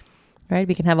impact, right?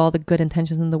 We can have all the good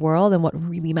intentions in the world, and what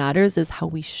really matters is how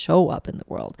we show up in the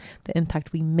world, the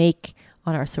impact we make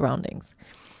on our surroundings.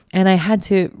 And I had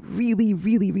to really,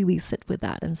 really, really sit with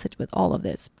that and sit with all of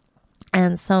this.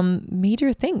 And some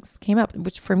major things came up,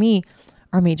 which for me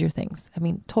are major things. I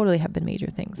mean, totally have been major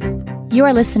things. You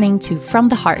are listening to From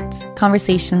the Heart,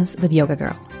 Conversations with Yoga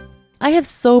Girl. I have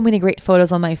so many great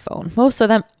photos on my phone. Most of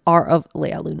them are of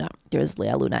Lea Luna. There's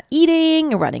Lea Luna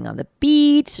eating, running on the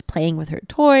beach, playing with her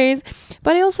toys.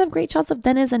 But I also have great shots of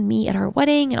Dennis and me at our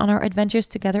wedding and on our adventures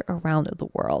together around the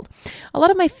world. A lot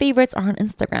of my favorites are on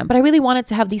Instagram, but I really wanted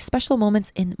to have these special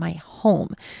moments in my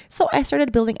home. So I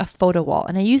started building a photo wall,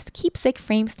 and I used keepsake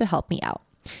frames to help me out.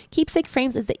 Keepsake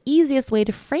frames is the easiest way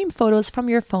to frame photos from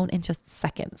your phone in just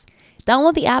seconds.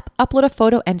 Download the app, upload a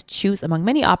photo, and choose among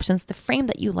many options the frame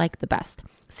that you like the best.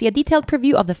 See a detailed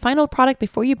preview of the final product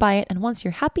before you buy it, and once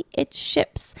you're happy, it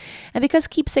ships. And because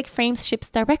Keepsake Frames ships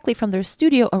directly from their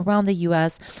studio around the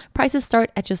US, prices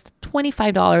start at just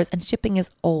 $25 and shipping is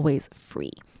always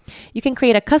free. You can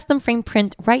create a custom frame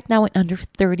print right now in under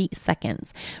 30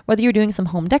 seconds. Whether you're doing some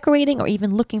home decorating or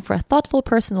even looking for a thoughtful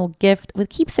personal gift, with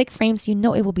Keepsake Frames, you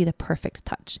know it will be the perfect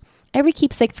touch. Every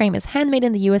keepsake frame is handmade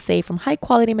in the USA from high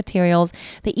quality materials.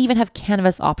 They even have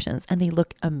canvas options, and they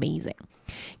look amazing.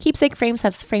 Keepsake Frames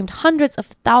have framed hundreds of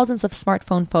thousands of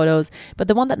smartphone photos, but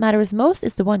the one that matters most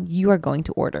is the one you are going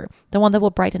to order, the one that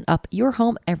will brighten up your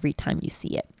home every time you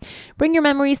see it. Bring your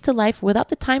memories to life without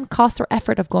the time, cost, or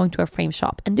effort of going to a frame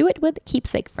shop, and do it with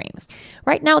Keepsake Frames.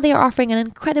 Right now, they are offering an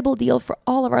incredible deal for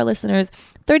all of our listeners,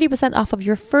 30% off of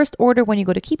your first order when you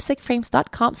go to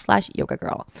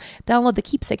keepsakeframes.com/yogagirl. Download the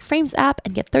Keepsake Frames app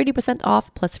and get 30%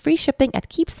 off plus free shipping at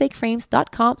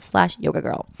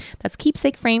keepsakeframes.com/yogagirl. That's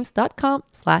keepsakeframes.com/yogagirl.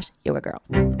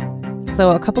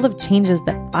 So a couple of changes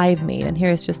that I've made, and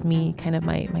here is just me, kind of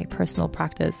my personal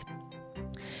practice.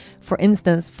 For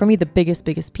instance, for me, the biggest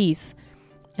piece,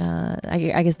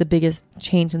 I guess the biggest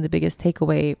change and the biggest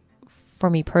takeaway for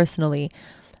me personally,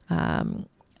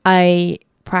 I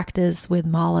practice with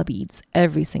mala beads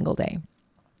every single day.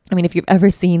 I mean, if you've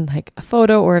ever seen like a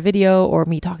photo or a video or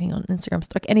me talking on Instagram,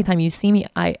 like anytime you see me,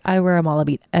 I wear a mala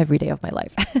bead every day of my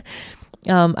life.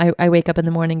 I wake up in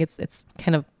the morning. It's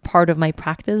kind of part of my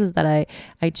practice is that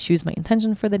I choose my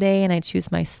intention for the day, and I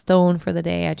choose my stone for the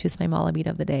day. I choose my mala bead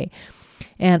of the day,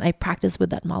 and I practice with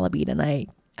that mala bead. And I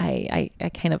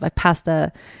pass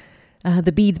the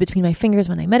beads between my fingers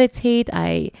when I meditate.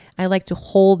 I like to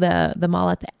hold the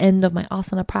mala at the end of my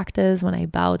asana practice when I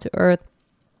bow to earth.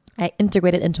 I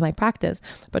integrate it into my practice,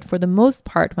 but for the most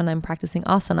part, when I'm practicing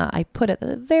asana, I put it at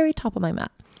the very top of my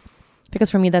mat. Because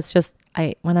for me, that's just,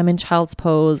 when I'm in child's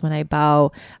pose, when I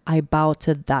bow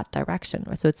to that direction.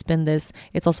 Right? So it's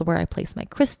also where I place my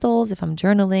crystals. If I'm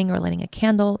journaling or lighting a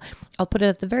candle, I'll put it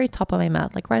at the very top of my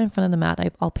mat, like right in front of the mat.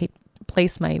 I'll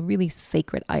place my really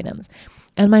sacred items.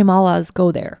 And my malas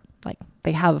go there, like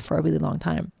they have for a really long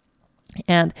time.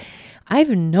 And I've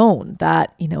known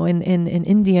that, in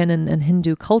Indian and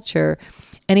Hindu culture,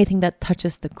 anything that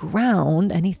touches the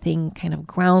ground, anything kind of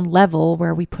ground level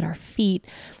where we put our feet,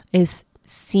 is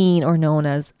seen or known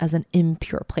as an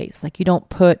impure place. Like you don't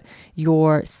put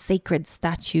your sacred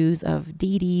statues of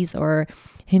deities or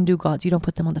Hindu gods, you don't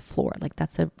put them on the floor. Like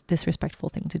that's a disrespectful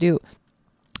thing to do.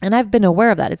 And I've been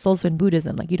aware of that. It's also in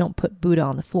Buddhism, like you don't put Buddha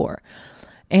on the floor.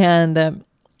 And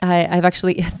I've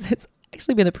actually, it's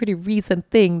actually been a pretty recent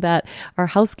thing that our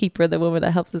housekeeper, the woman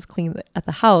that helps us clean at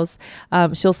the house, I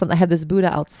have this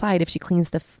Buddha outside. If she cleans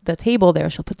the table there,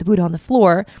 she'll put the Buddha on the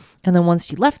floor. And then once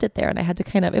she left it there, and I had to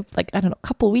a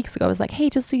couple of weeks ago, I was like, hey,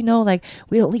 just so you know, like,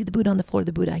 we don't leave the Buddha on the floor.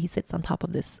 The Buddha, he sits on top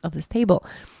of this table.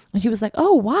 And she was like,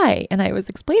 oh, why? And I was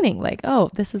explaining like, oh,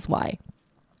 this is why.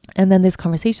 And then this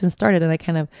conversation started, and I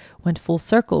kind of went full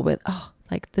circle with, oh,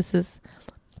 like, this is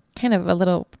kind of a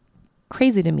little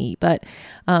crazy to me. But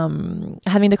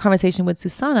having the conversation with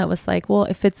Susanna was like, well,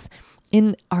 if it's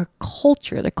in our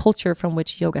culture, the culture from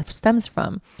which yoga stems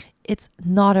from, it's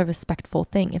not a respectful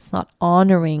thing. It's not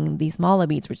honoring these mala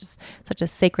beads, which is such a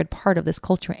sacred part of this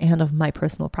culture and of my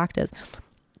personal practice.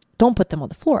 Don't put them on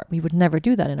the floor. We would never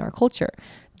do that in our culture.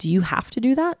 Do you have to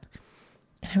do that?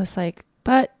 And I was like,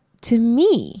 but to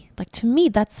me,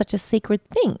 that's such a sacred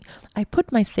thing. I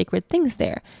put my sacred things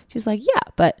there. She's like,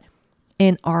 yeah, but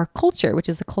in our culture, which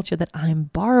is a culture that I'm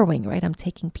borrowing, right? I'm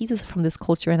taking pieces from this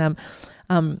culture and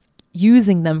I'm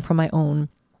using them for my own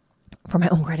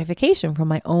gratification, for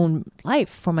my own life,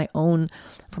 for my own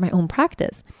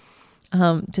practice.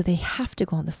 Do they have to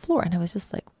go on the floor? And I was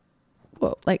just like,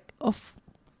 whoa, like, of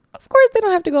course they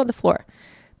don't have to go on the floor.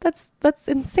 That's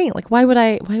insane. Like, why would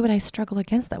I struggle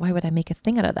against that? Why would I make a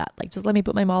thing out of that? Like, just let me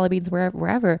put my mala beads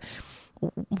wherever.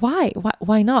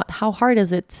 Why not? How hard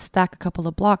is it to stack a couple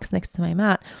of blocks next to my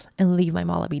mat and leave my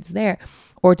mala beads there,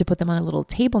 or to put them on a little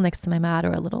table next to my mat,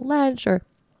 or a little ledge, or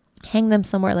hang them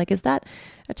somewhere? Like, is that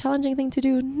a challenging thing to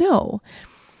do? No.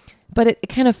 But it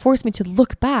kind of forced me to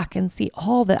look back and see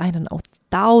all the,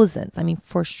 thousands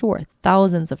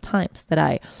of times that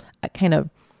I kind of,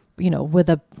 with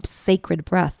a sacred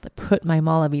breath, put my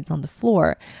mala beads on the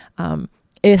floor.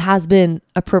 It has been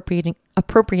appropriating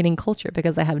culture,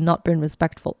 because I have not been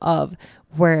respectful of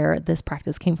where this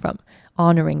practice came from,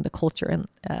 honoring the culture and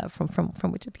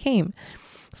from which it came.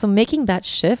 So making that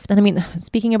shift, and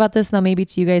speaking about this now, maybe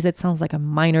to you guys it sounds like a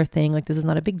minor thing, like this is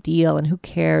not a big deal and who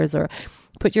cares, or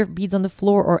put your beads on the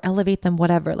floor or elevate them,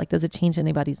 whatever. Like, does it change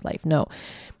anybody's life? No,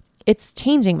 it's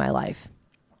changing my life.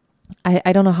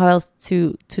 I don't know how else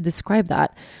to describe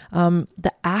that.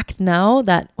 The act now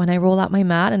that when I roll out my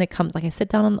mat and it comes, like I sit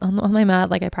down on my mat,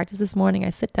 like I practiced this morning, I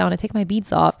sit down, I take my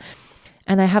beads off,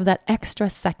 and I have that extra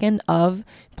second of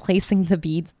placing the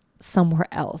beads somewhere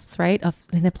else, right?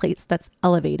 In a place that's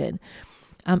elevated.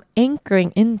 I'm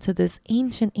anchoring into this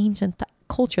ancient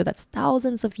culture that's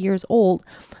thousands of years old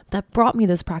that brought me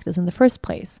this practice in the first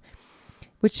place,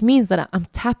 which means that I'm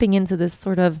tapping into this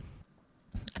sort of,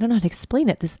 I don't know how to explain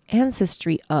it, this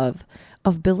ancestry of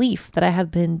belief that I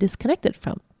have been disconnected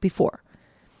from before.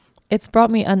 It's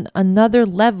brought me another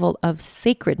level of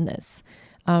sacredness.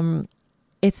 I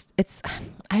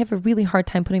have a really hard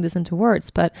time putting this into words,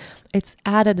 but it's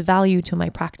added value to my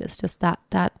practice, just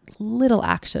that little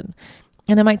action.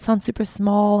 And it might sound super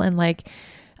small and like,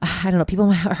 I don't know, people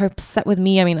are upset with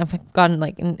me. I've gotten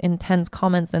like intense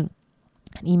comments and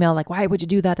an email like, why would you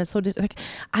do that? That's so like,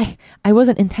 I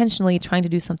wasn't intentionally trying to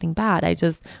do something bad. I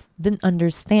just didn't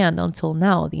understand until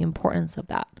now the importance of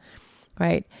that.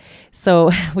 Right.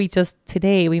 So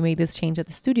today we made this change at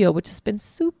the studio, which has been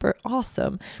super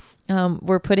awesome.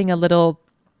 We're putting a little,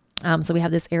 so we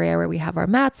have this area where we have our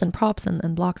mats and props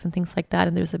and blocks and things like that.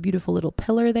 And there's a beautiful little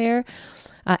pillar there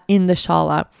in the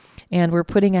shala. And we're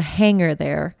putting a hanger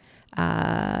there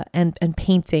and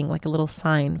painting like a little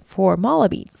sign for mala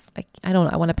beads. Like, I don't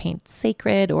know, I want to paint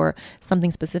sacred or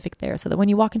something specific there, so that when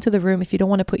you walk into the room, if you don't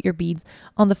want to put your beads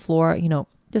on the floor,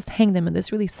 just hang them in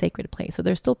this really sacred place. So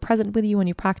they're still present with you when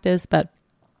you practice, but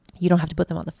you don't have to put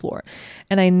them on the floor.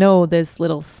 And I know this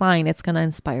little sign, it's going to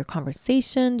inspire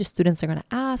conversation. The students are going to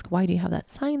ask, why do you have that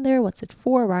sign there? What's it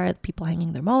for? Why are the people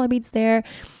hanging their mala beads there?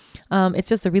 It's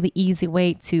just a really easy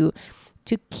way to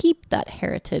keep that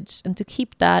heritage and to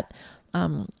keep that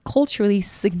culturally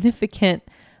significant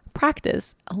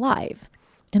practice alive.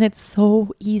 And it's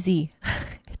so easy.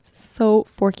 It's so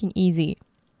forking easy.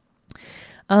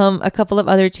 A couple of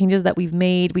other changes that we've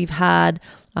made. We've had,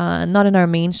 not in our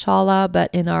main shala, but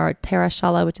in our Tera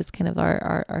shala, which is kind of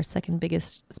our second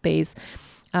biggest space.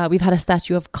 We've had a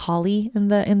statue of Kali in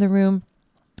the room.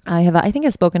 I think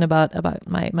I've spoken about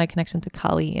my connection to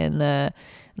Kali in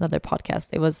another podcast.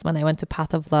 It was when I went to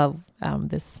Path of Love,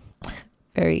 this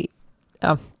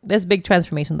big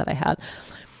transformation that I had.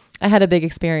 I had a big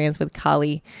experience with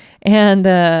Kali, and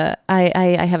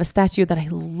I have a statue that I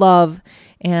love,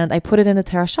 and I put it in the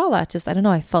Tera shala. Just, I don't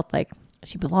know, I felt like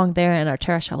she belonged there, and our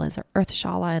Tera shala is our earth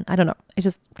shala, and I don't know, I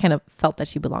just kind of felt that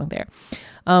she belonged there.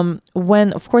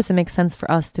 When, of course, it makes sense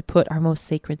for us to put our most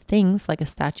sacred things, like a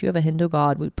statue of a Hindu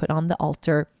god, we put on the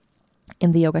altar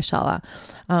in the yoga shala.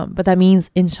 But that means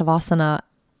in Shavasana,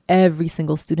 every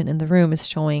single student in the room is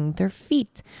showing their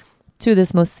feet to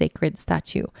this most sacred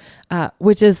statue,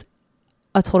 which is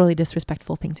a totally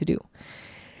disrespectful thing to do.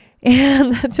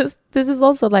 And this is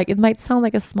also like, it might sound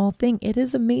like a small thing. It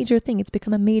is a major thing. It's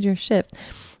become a major shift.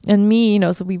 And me,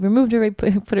 so we removed her, we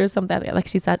put her something, like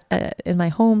she's in my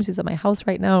home, she's at my house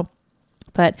right now.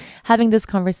 But having this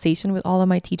conversation with all of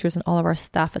my teachers and all of our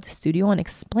staff at the studio and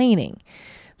explaining,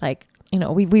 like,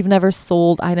 we've never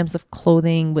sold items of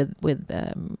clothing with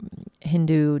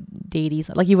Hindu deities.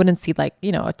 Like you wouldn't see like,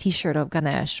 a t-shirt of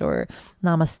Ganesh or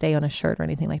Namaste on a shirt or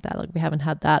anything like that. Like we haven't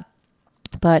had that.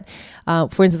 But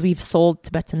for instance, we've sold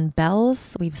Tibetan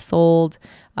bells. We've sold,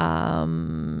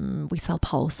 we sell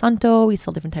Palo Santo. We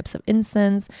sell different types of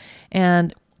incense.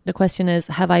 And the question is,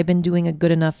 have I been doing a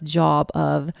good enough job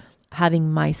of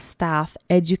having my staff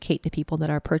educate the people that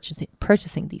are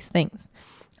purchasing these things?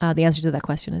 The answer to that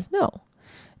question is no.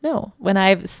 When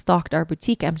I've stocked our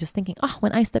boutique, I'm just thinking,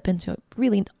 when I step into a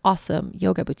really awesome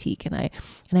yoga boutique and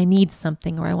I need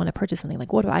something, or I want to purchase something,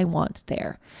 like what do I want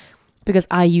there? Because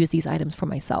I use these items for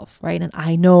myself, right? And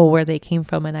I know where they came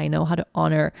from, and I know how to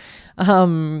honor,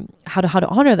 how to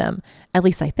honor them. At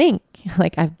least I think.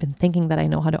 Like I've been thinking that I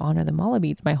know how to honor the mala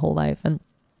beads my whole life, and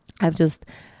I've just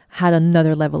had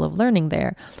another level of learning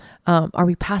there. Are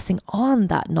we passing on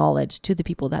that knowledge to the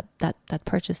people that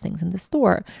purchase things in the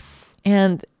store?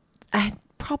 And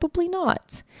probably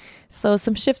not. So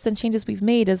some shifts and changes we've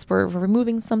made is we're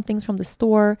removing some things from the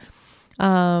store.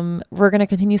 We're going to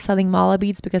continue selling mala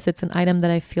beads because it's an item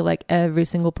that I feel like every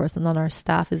single person on our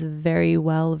staff is very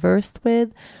well versed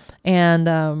with.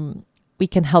 And we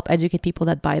can help educate people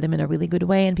that buy them in a really good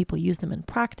way, and people use them in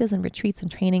practice and retreats and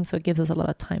training. So it gives us a lot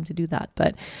of time to do that.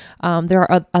 But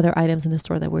there are other items in the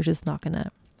store that we're just not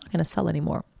gonna sell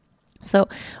anymore. So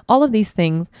all of these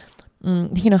things,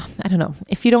 I don't know.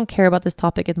 If you don't care about this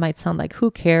topic, it might sound like, who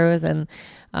cares? And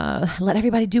let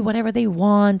everybody do whatever they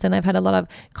want. And I've had a lot of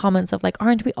comments of like,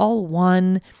 aren't we all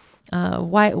one?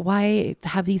 Why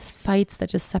have these fights that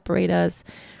just separate us?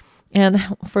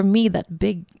 And for me, that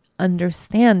big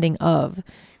understanding of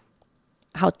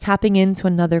how tapping into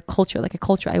another culture, like a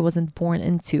culture I wasn't born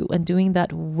into, and doing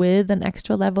that with an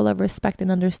extra level of respect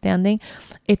and understanding,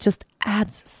 it just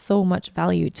adds so much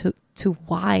value to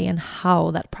why and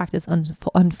how that practice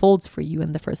unfolds for you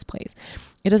in the first place.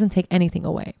 It doesn't take anything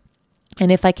away.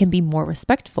 And if I can be more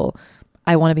respectful,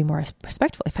 I want to be more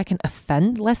respectful. If I can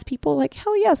offend less people, like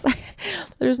hell yes,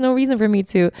 there's no reason for me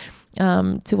to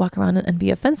walk around and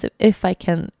be offensive if I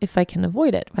can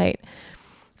avoid it, right?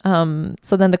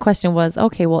 So then the question was,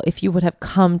 okay, well, if you would have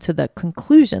come to the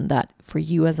conclusion that for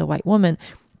you as a white woman,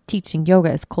 teaching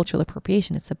yoga is cultural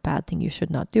appropriation, it's a bad thing, you should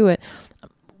not do it,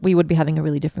 we would be having a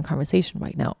really different conversation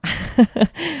right now.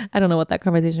 I don't know what that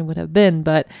conversation would have been,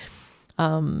 but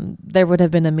there would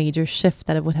have been a major shift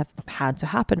that it would have had to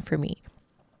happen for me.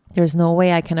 There's no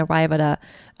way I can arrive at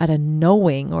a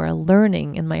knowing or a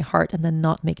learning in my heart and then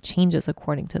not make changes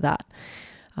according to that.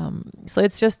 So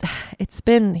it's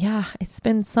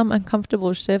been some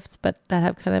uncomfortable shifts, but that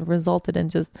have kind of resulted in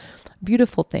just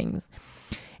beautiful things.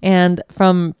 And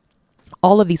from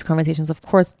all of these conversations, of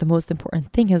course, the most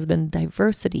important thing has been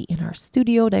diversity in our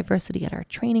studio, diversity at our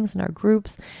trainings and our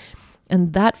groups.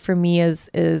 And that for me is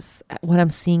what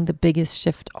I'm seeing the biggest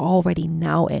shift already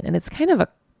now in. And it's kind of a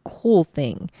cool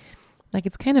thing. Like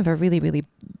it's kind of a really, really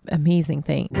amazing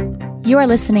thing. You are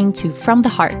listening to From the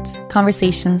Heart,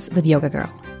 Conversations with Yoga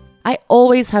Girl. I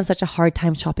always have such a hard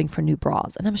time shopping for new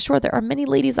bras, and I'm sure there are many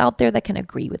ladies out there that can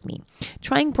agree with me.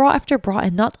 Trying bra after bra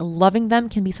and not loving them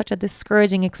can be such a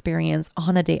discouraging experience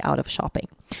on a day out of shopping.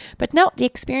 But now the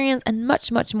experience and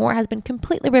much, much more has been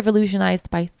completely revolutionized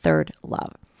by Third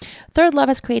Love. Third Love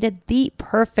has created the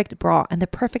perfect bra and the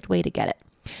perfect way to get it.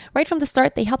 Right from the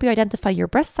start, they help you identify your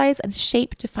breast size and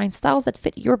shape to find styles that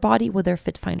fit your body with their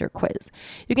Fit Finder quiz.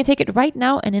 You can take it right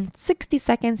now, and in 60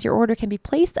 seconds, your order can be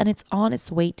placed and it's on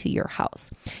its way to your house.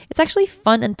 It's actually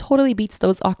fun and totally beats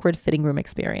those awkward fitting room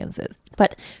experiences.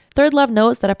 But Third Love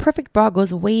knows that a perfect bra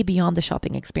goes way beyond the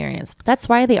shopping experience. That's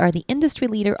why they are the industry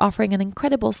leader, offering an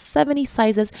incredible 70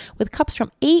 sizes with cups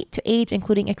from A to H,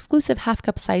 including exclusive half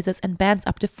cup sizes and bands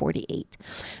up to 48.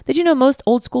 Did you know most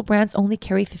old school brands only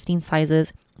carry 15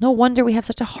 sizes? No wonder we have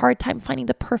such a hard time finding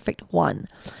the perfect one.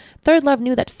 Third Love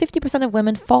knew that 50% of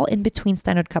women fall in between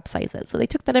standard cup sizes, so they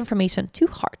took that information to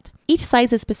heart. Each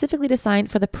size is specifically designed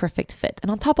for the perfect fit,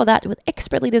 and on top of that, with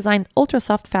expertly designed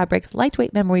ultra-soft fabrics,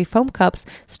 lightweight memory foam cups,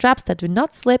 straps that do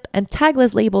not slip, and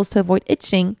tagless labels to avoid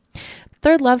itching,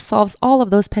 Third Love solves all of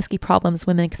those pesky problems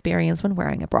women experience when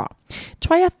wearing a bra.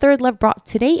 Try a Third Love bra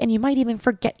today, and you might even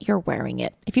forget you're wearing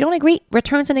it. If you don't agree,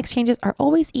 returns and exchanges are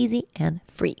always easy and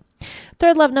free.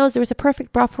 Third Love knows there is a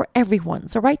perfect bra for everyone.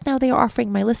 So right now they are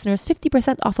offering my listeners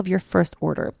 50% off of your first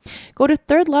order. Go to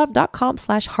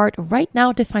thirdlove.com/heart right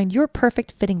now to find your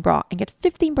perfect fitting bra and get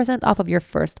 15% off of your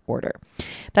first order.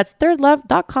 That's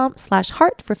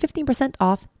thirdlove.com/heart for 15%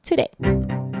 off today.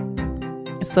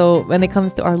 So when it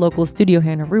comes to our local studio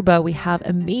here in Aruba, we have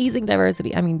amazing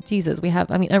diversity. I mean, Jesus, in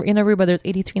Aruba, there's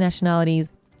 83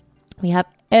 nationalities. We have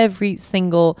every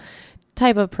single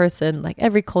type of person, like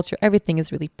every culture,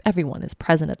 everyone is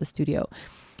present at the studio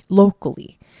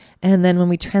locally. And then when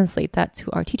we translate that to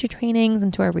our teacher trainings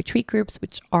and to our retreat groups,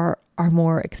 which are our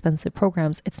more expensive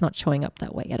programs, it's not showing up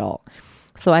that way at all.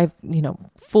 So I've,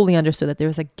 fully understood that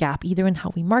there's a gap either in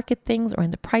how we market things or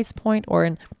in the price point or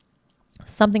in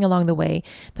something along the way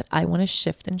that I want to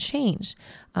shift and change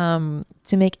to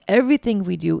make everything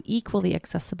we do equally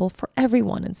accessible for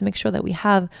everyone and to make sure that we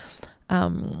have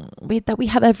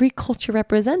every culture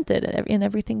represented in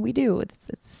everything we do. It's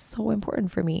so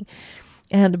important for me.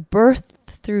 And birth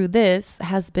through this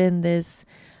has been this,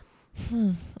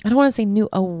 I don't want to say new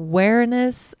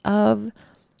awareness of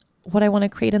what I want to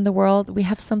create in the world. We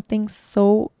have something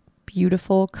so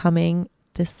beautiful coming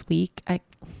this week. I'm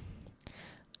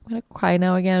going to cry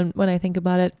now again when I think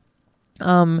about it.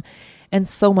 And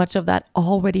so much of that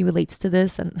already relates to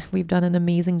this. And we've done an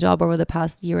amazing job over the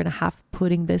past year and a half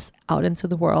putting this out into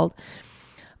the world.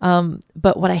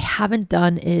 But what I haven't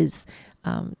done is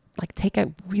take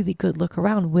a really good look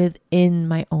around within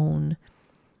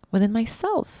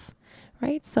myself,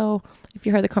 right? So if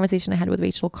you heard the conversation I had with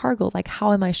Rachel Cargill, like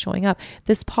how am I showing up?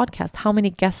 This podcast, how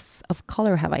many guests of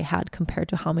color have I had compared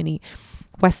to how many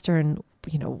Western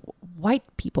white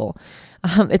people?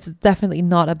 It's definitely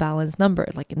not a balanced number,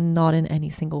 like not in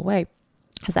any single way.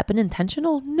 Has that been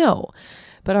intentional? No.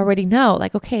 But already now,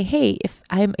 okay, hey, if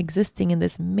I'm existing in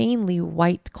this mainly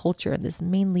white culture, in this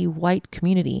mainly white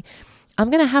community, I'm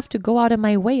going to have to go out of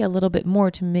my way a little bit more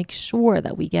to make sure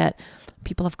that we get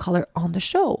people of color on the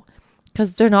show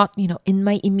because they're not, in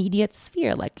my immediate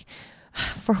sphere,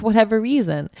 for whatever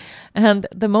reason. And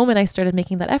the moment I started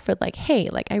making that effort, hey,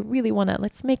 I really want to,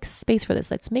 let's make space for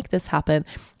this. Let's make this happen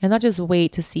and not just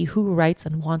wait to see who writes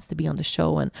and wants to be on the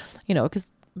show. And, because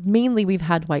mainly we've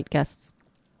had white guests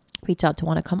reach out to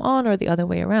want to come on or the other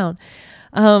way around.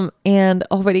 And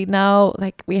already now,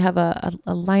 we have a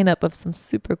lineup of some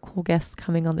super cool guests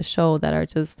coming on the show that are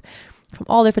just from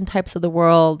all different types of the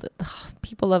world.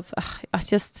 People of, it's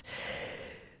just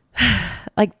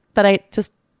that I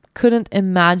just couldn't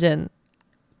imagine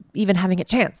even having a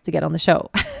chance to get on the show.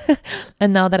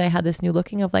 And now that I had this new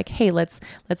looking of hey, let's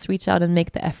reach out and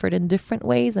make the effort in different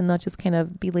ways and not just kind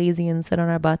of be lazy and sit on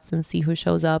our butts and see who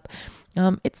shows up.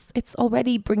 It's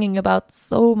already bringing about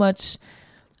so much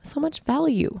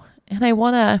value.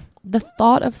 And the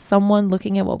thought of someone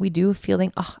looking at what we do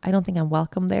feeling, I don't think I'm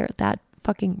welcome there. That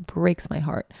fucking breaks my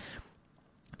heart.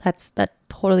 That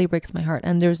totally breaks my heart.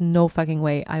 And there's no fucking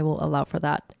way I will allow for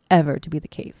that ever to be the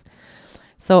case.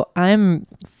 So I'm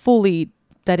fully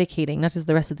dedicating, not just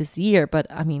the rest of this year, but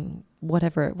I mean,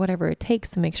 whatever it takes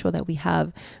to make sure that we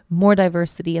have more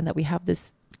diversity and that we have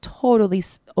this totally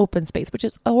open space, which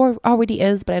it already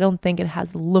is, but I don't think it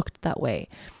has looked that way.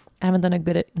 I haven't done a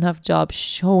good enough job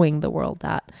showing the world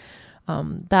that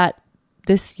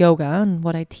this yoga and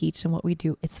what I teach and what we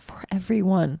do, it's for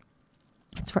everyone.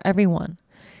 It's for everyone.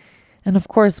 And of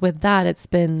course, with that, it's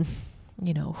been,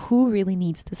 who really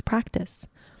needs this practice?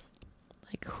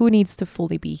 Who needs to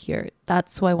fully be here?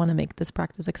 That's who I want to make this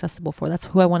practice accessible for. That's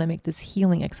who I want to make this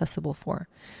healing accessible for.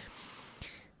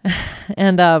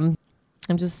 And I'm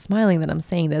just smiling that I'm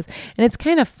saying this. And it's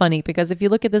kind of funny because if you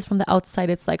look at this from the outside,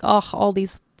 it's all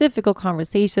these difficult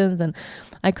conversations. And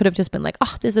I could have just been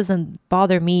this doesn't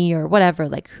bother me or whatever.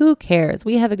 Who cares?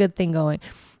 We have a good thing going.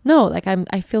 No,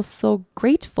 I feel so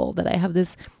grateful that I have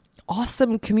this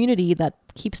awesome community that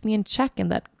keeps me in check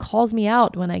and that calls me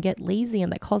out when I get lazy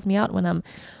and that calls me out when I'm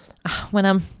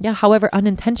however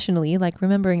unintentionally,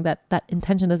 remembering that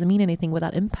intention doesn't mean anything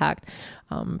without impact,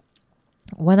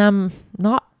 when I'm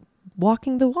not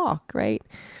walking the walk, right?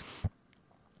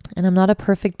 And I'm not a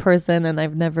perfect person and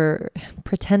I've never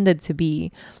pretended to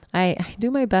be. I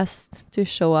do my best to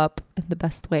show up in the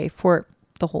best way for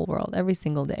the whole world every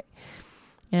single day.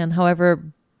 And however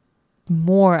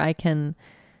more I can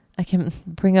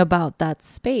bring about that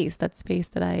space that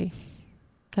I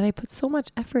put so much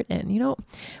effort in.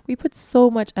 We put so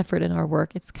much effort in our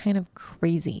work. It's kind of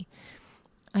crazy.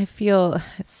 I feel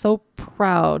so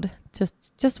proud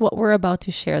just what we're about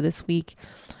to share this week.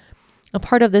 A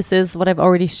part of this is what I've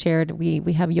already shared.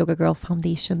 We have Yoga Girl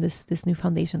Foundation, this new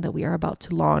foundation that we are about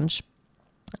to launch.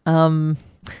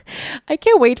 I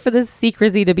can't wait for this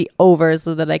secrecy to be over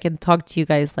so that I can talk to you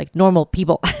guys like normal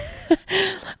people.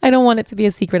 I don't want it to be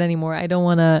a secret anymore. I don't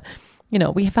want to,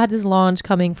 we have had this launch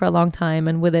coming for a long time,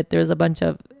 and with it, there's a bunch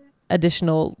of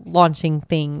additional launching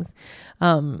things.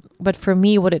 But for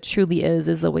me, what it truly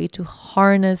is a way to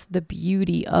harness the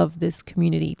beauty of this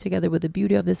community together with the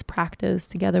beauty of this practice,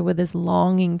 together with this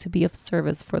longing to be of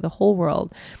service for the whole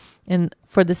world, and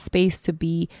for the space to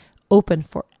be open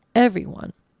for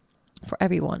everyone,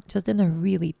 just in a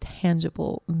really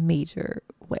tangible, major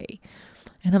way.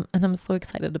 And I'm so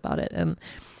excited about it. And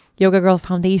Yoga Girl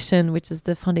Foundation, which is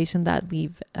the foundation that we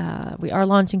are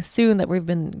launching soon, that we've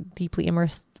been deeply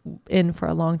immersed in for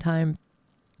a long time.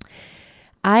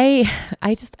 I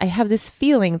have this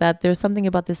feeling that there's something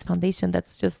about this foundation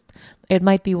that's just, it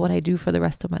might be what I do for the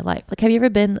rest of my life. Like, have you ever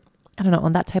been, I don't know,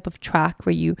 on that type of track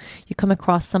where you come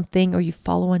across something, or you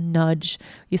follow a nudge,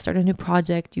 you start a new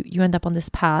project, you end up on this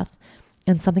path,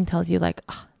 and something tells you like,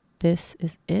 this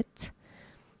is it.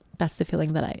 That's the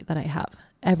feeling that I have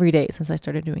every day since I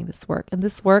started doing this work. And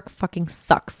this work fucking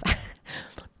sucks.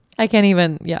 I can't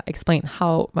even explain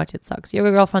how much it sucks. Yoga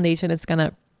Girl Foundation is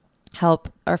gonna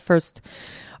help. Our first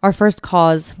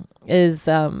cause is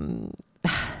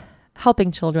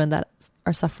helping children that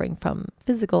are suffering from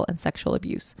physical and sexual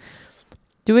abuse.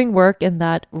 Doing work in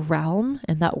that realm,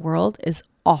 in that world, is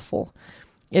awful.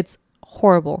 It's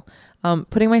horrible.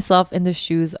 Putting myself in the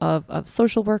shoes of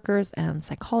social workers and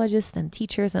psychologists and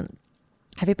teachers and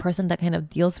every person that kind of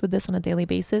deals with this on a daily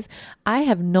basis, I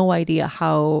have no idea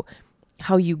how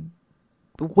you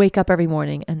wake up every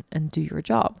morning and do your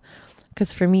job.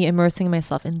 Because for me, immersing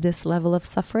myself in this level of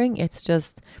suffering, it's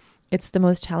the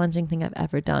most challenging thing I've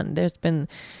ever done. There's been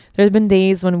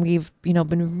days when we've,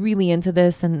 been really into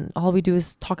this, and all we do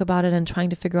is talk about it and trying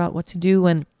to figure out what to do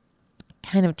and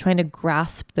kind of trying to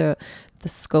grasp the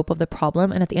scope of the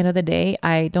problem. And at the end of the day,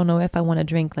 I don't know if I want to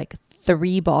drink like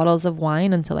 3 bottles of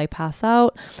wine until I pass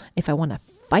out, if I want to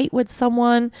fight with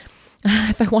someone,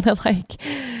 if I want to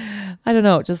I don't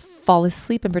know, just fall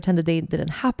asleep and pretend the day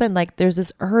didn't happen. Like, there's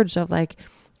this urge of like,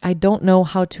 I don't know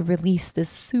how to release this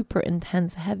super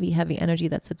intense, heavy energy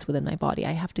that sits within my body.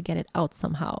 I have to get it out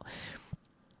somehow.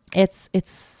 It's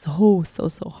so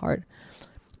hard.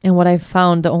 And what I've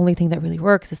found, the only thing that really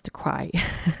works is to cry.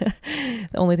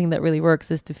 The only thing that really works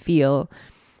is to feel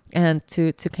and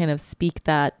to kind of speak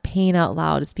that pain out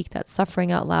loud, to speak that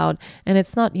suffering out loud. And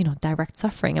it's not, direct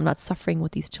suffering. I'm not suffering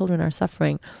what these children are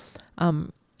suffering.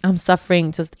 I'm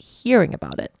suffering just hearing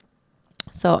about it.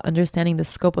 So understanding the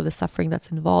scope of the suffering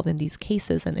that's involved in these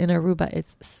cases. And in Aruba,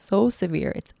 it's so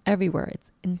severe. It's everywhere.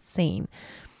 It's insane.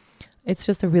 It's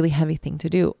just a really heavy thing to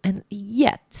do. And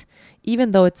yet,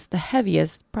 even though it's the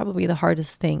heaviest, probably the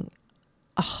hardest thing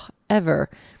ever,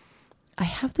 I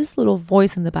have this little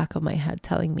voice in the back of my head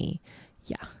telling me,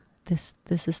 this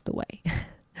is the way.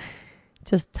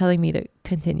 Just telling me to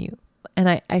continue.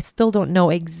 And I still don't know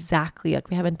exactly,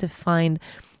 we haven't defined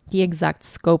the exact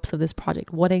scopes of this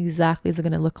project. What exactly is it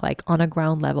going to look like on a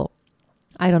ground level?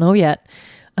 I don't know yet.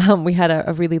 We had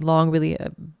a really long, really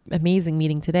amazing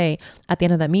meeting today. At the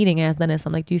end of that meeting, I asked Dennis,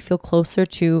 I'm like, do you feel closer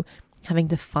to having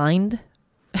defined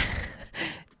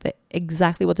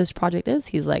exactly what this project is?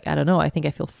 He's like, I don't know. I think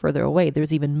I feel further away.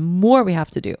 There's even more we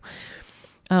have to do.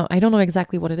 I don't know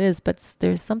exactly what it is, but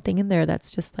there's something in there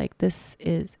that's just like, this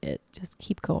is it. Just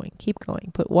keep going, keep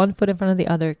going. Put one foot in front of the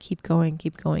other. Keep going,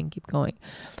 keep going, keep going.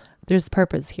 There's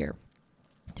purpose here.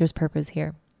 There's purpose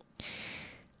here.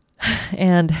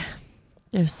 And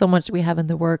there's so much we have in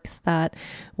the works that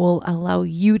will allow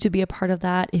you to be a part of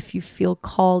that. If you feel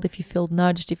called, if you feel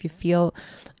nudged, if you feel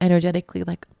energetically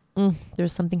like,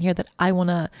 there's something here that I want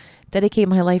to dedicate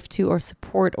my life to or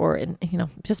support or,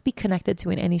 just be connected to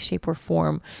in any shape or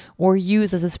form, or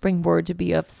use as a springboard to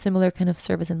be of similar kind of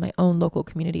service in my own local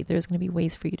community. There's going to be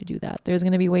ways for you to do that. There's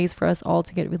going to be ways for us all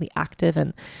to get really active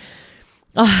and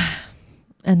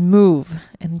move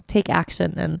and take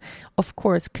action. And of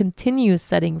course, continue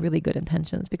setting really good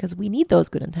intentions, because we need those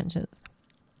good intentions.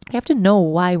 We have to know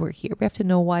why we're here. We have to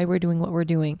know why we're doing what we're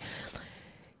doing.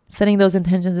 Setting those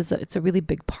intentions it's a really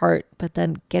big part, but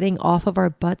then getting off of our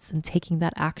butts and taking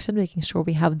that action, making sure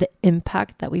we have the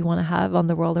impact that we want to have on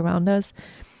the world around us.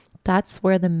 That's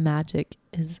where the magic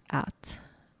is at.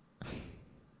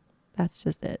 That's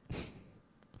just it.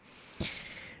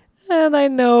 And I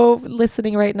know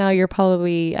listening right now, you're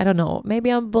probably, I don't know, maybe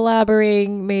I'm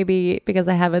blabbering, maybe because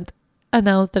I haven't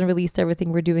announced and released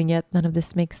everything we're doing yet. None of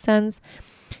this makes sense.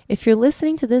 If you're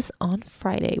listening to this on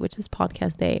Friday, which is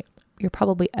podcast day, you're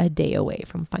probably a day away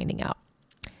from finding out.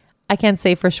 I can't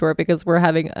say for sure because we're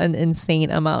having an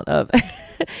insane amount of,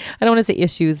 I don't want to say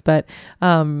issues, but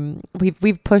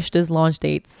we've pushed this launch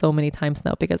date so many times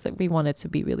now because we want it to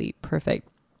be really perfect.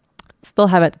 Still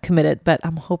haven't committed, but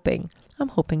I'm hoping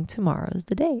tomorrow is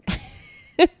the day.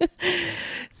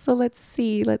 So let's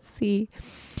see.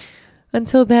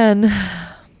 Until then,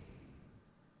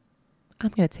 I'm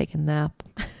going to take a nap.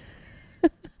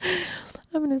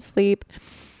 I'm going to sleep.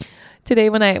 Today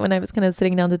when I was kind of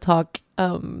sitting down to talk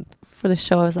for the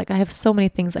show, I was like, I have so many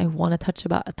things I want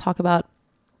to talk about.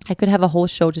 I could have a whole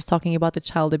show just talking about the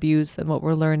child abuse and what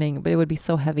we're learning, but it would be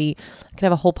so heavy. I could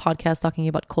have a whole podcast talking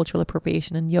about cultural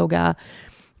appropriation and yoga.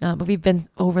 But we've been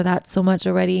over that so much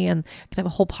already, and I could have a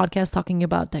whole podcast talking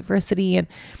about diversity. And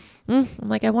I'm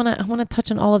like, I want to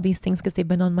touch on all of these things because they've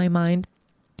been on my mind.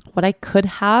 What I could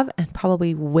have and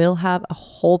probably will have a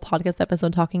whole podcast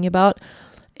episode talking about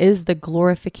is the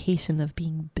glorification of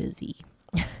being busy,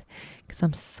 because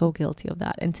I'm so guilty of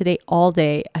that. And today, all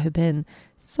day, I've been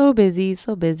so busy,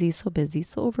 so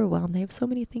overwhelmed. I have so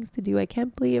many things to do. I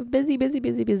can't believe I'm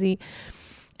busy.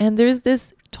 And there's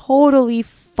this totally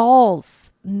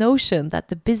false notion that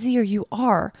the busier you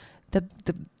are,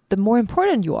 the more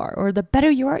important you are, or the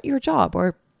better you are at your job,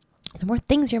 or the more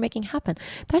things you're making happen.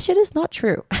 That shit is not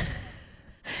true.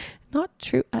 Not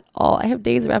true at all. I have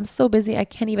days where I'm so busy I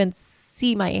can't even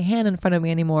see my hand in front of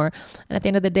me anymore. And at the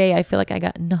end of the day, I feel like I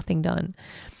got nothing done.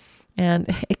 And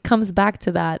it comes back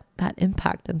to that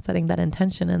impact and setting that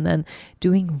intention and then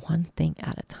doing one thing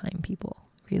at a time, people.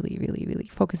 Really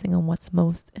focusing on what's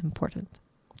most important.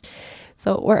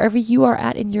 So wherever you are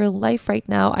at in your life right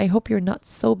now, I hope you're not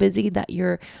so busy that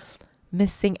you're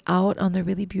missing out on the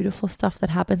really beautiful stuff that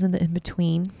happens in the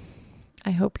in-between.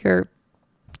 I hope you're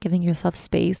giving yourself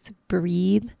space to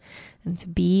breathe and to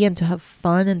be and to have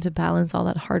fun and to balance all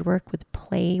that hard work with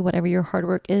play, whatever your hard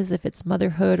work is, if it's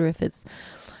motherhood or if it's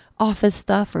office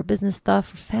stuff or business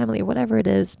stuff or family or whatever it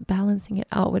is, balancing it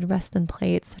out with rest and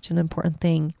play. It's such an important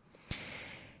thing.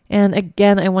 And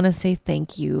again, I want to say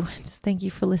thank you. Just thank you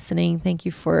for listening. Thank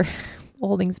you for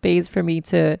holding space for me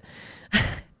to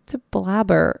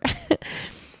blabber.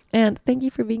 And thank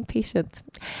you for being patient.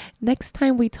 Next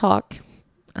time we talk,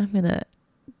 I'm going to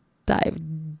dive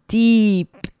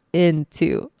deep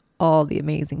into all the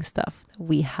amazing stuff that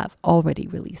we have already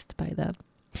released by then.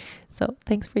 So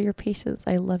thanks for your patience.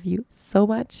 I love you so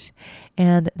much.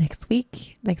 And next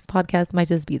podcast might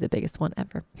just be the biggest one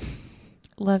ever.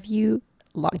 Love you.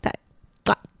 Long time.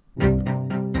 Bye.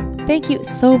 Thank you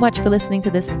so much for listening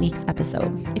to this week's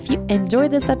episode. If you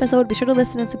enjoyed this episode, be sure to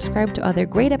listen and subscribe to other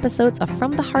great episodes of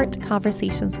From the Heart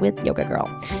Conversations with Yoga Girl.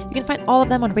 You can find all of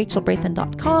them on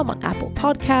rachelbraithen.com, on Apple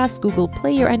Podcasts, Google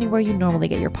Play, or anywhere you normally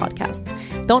get your podcasts.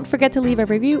 Don't forget to leave a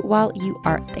review while you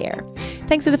are there.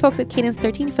 Thanks to the folks at Cadence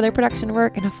 13 for their production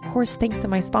work, and of course, thanks to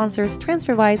my sponsors,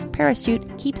 TransferWise,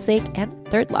 Parachute, Keepsake, and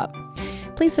Third Love.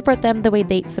 Please support them the way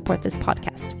they support this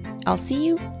podcast. I'll see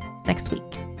you next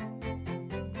week.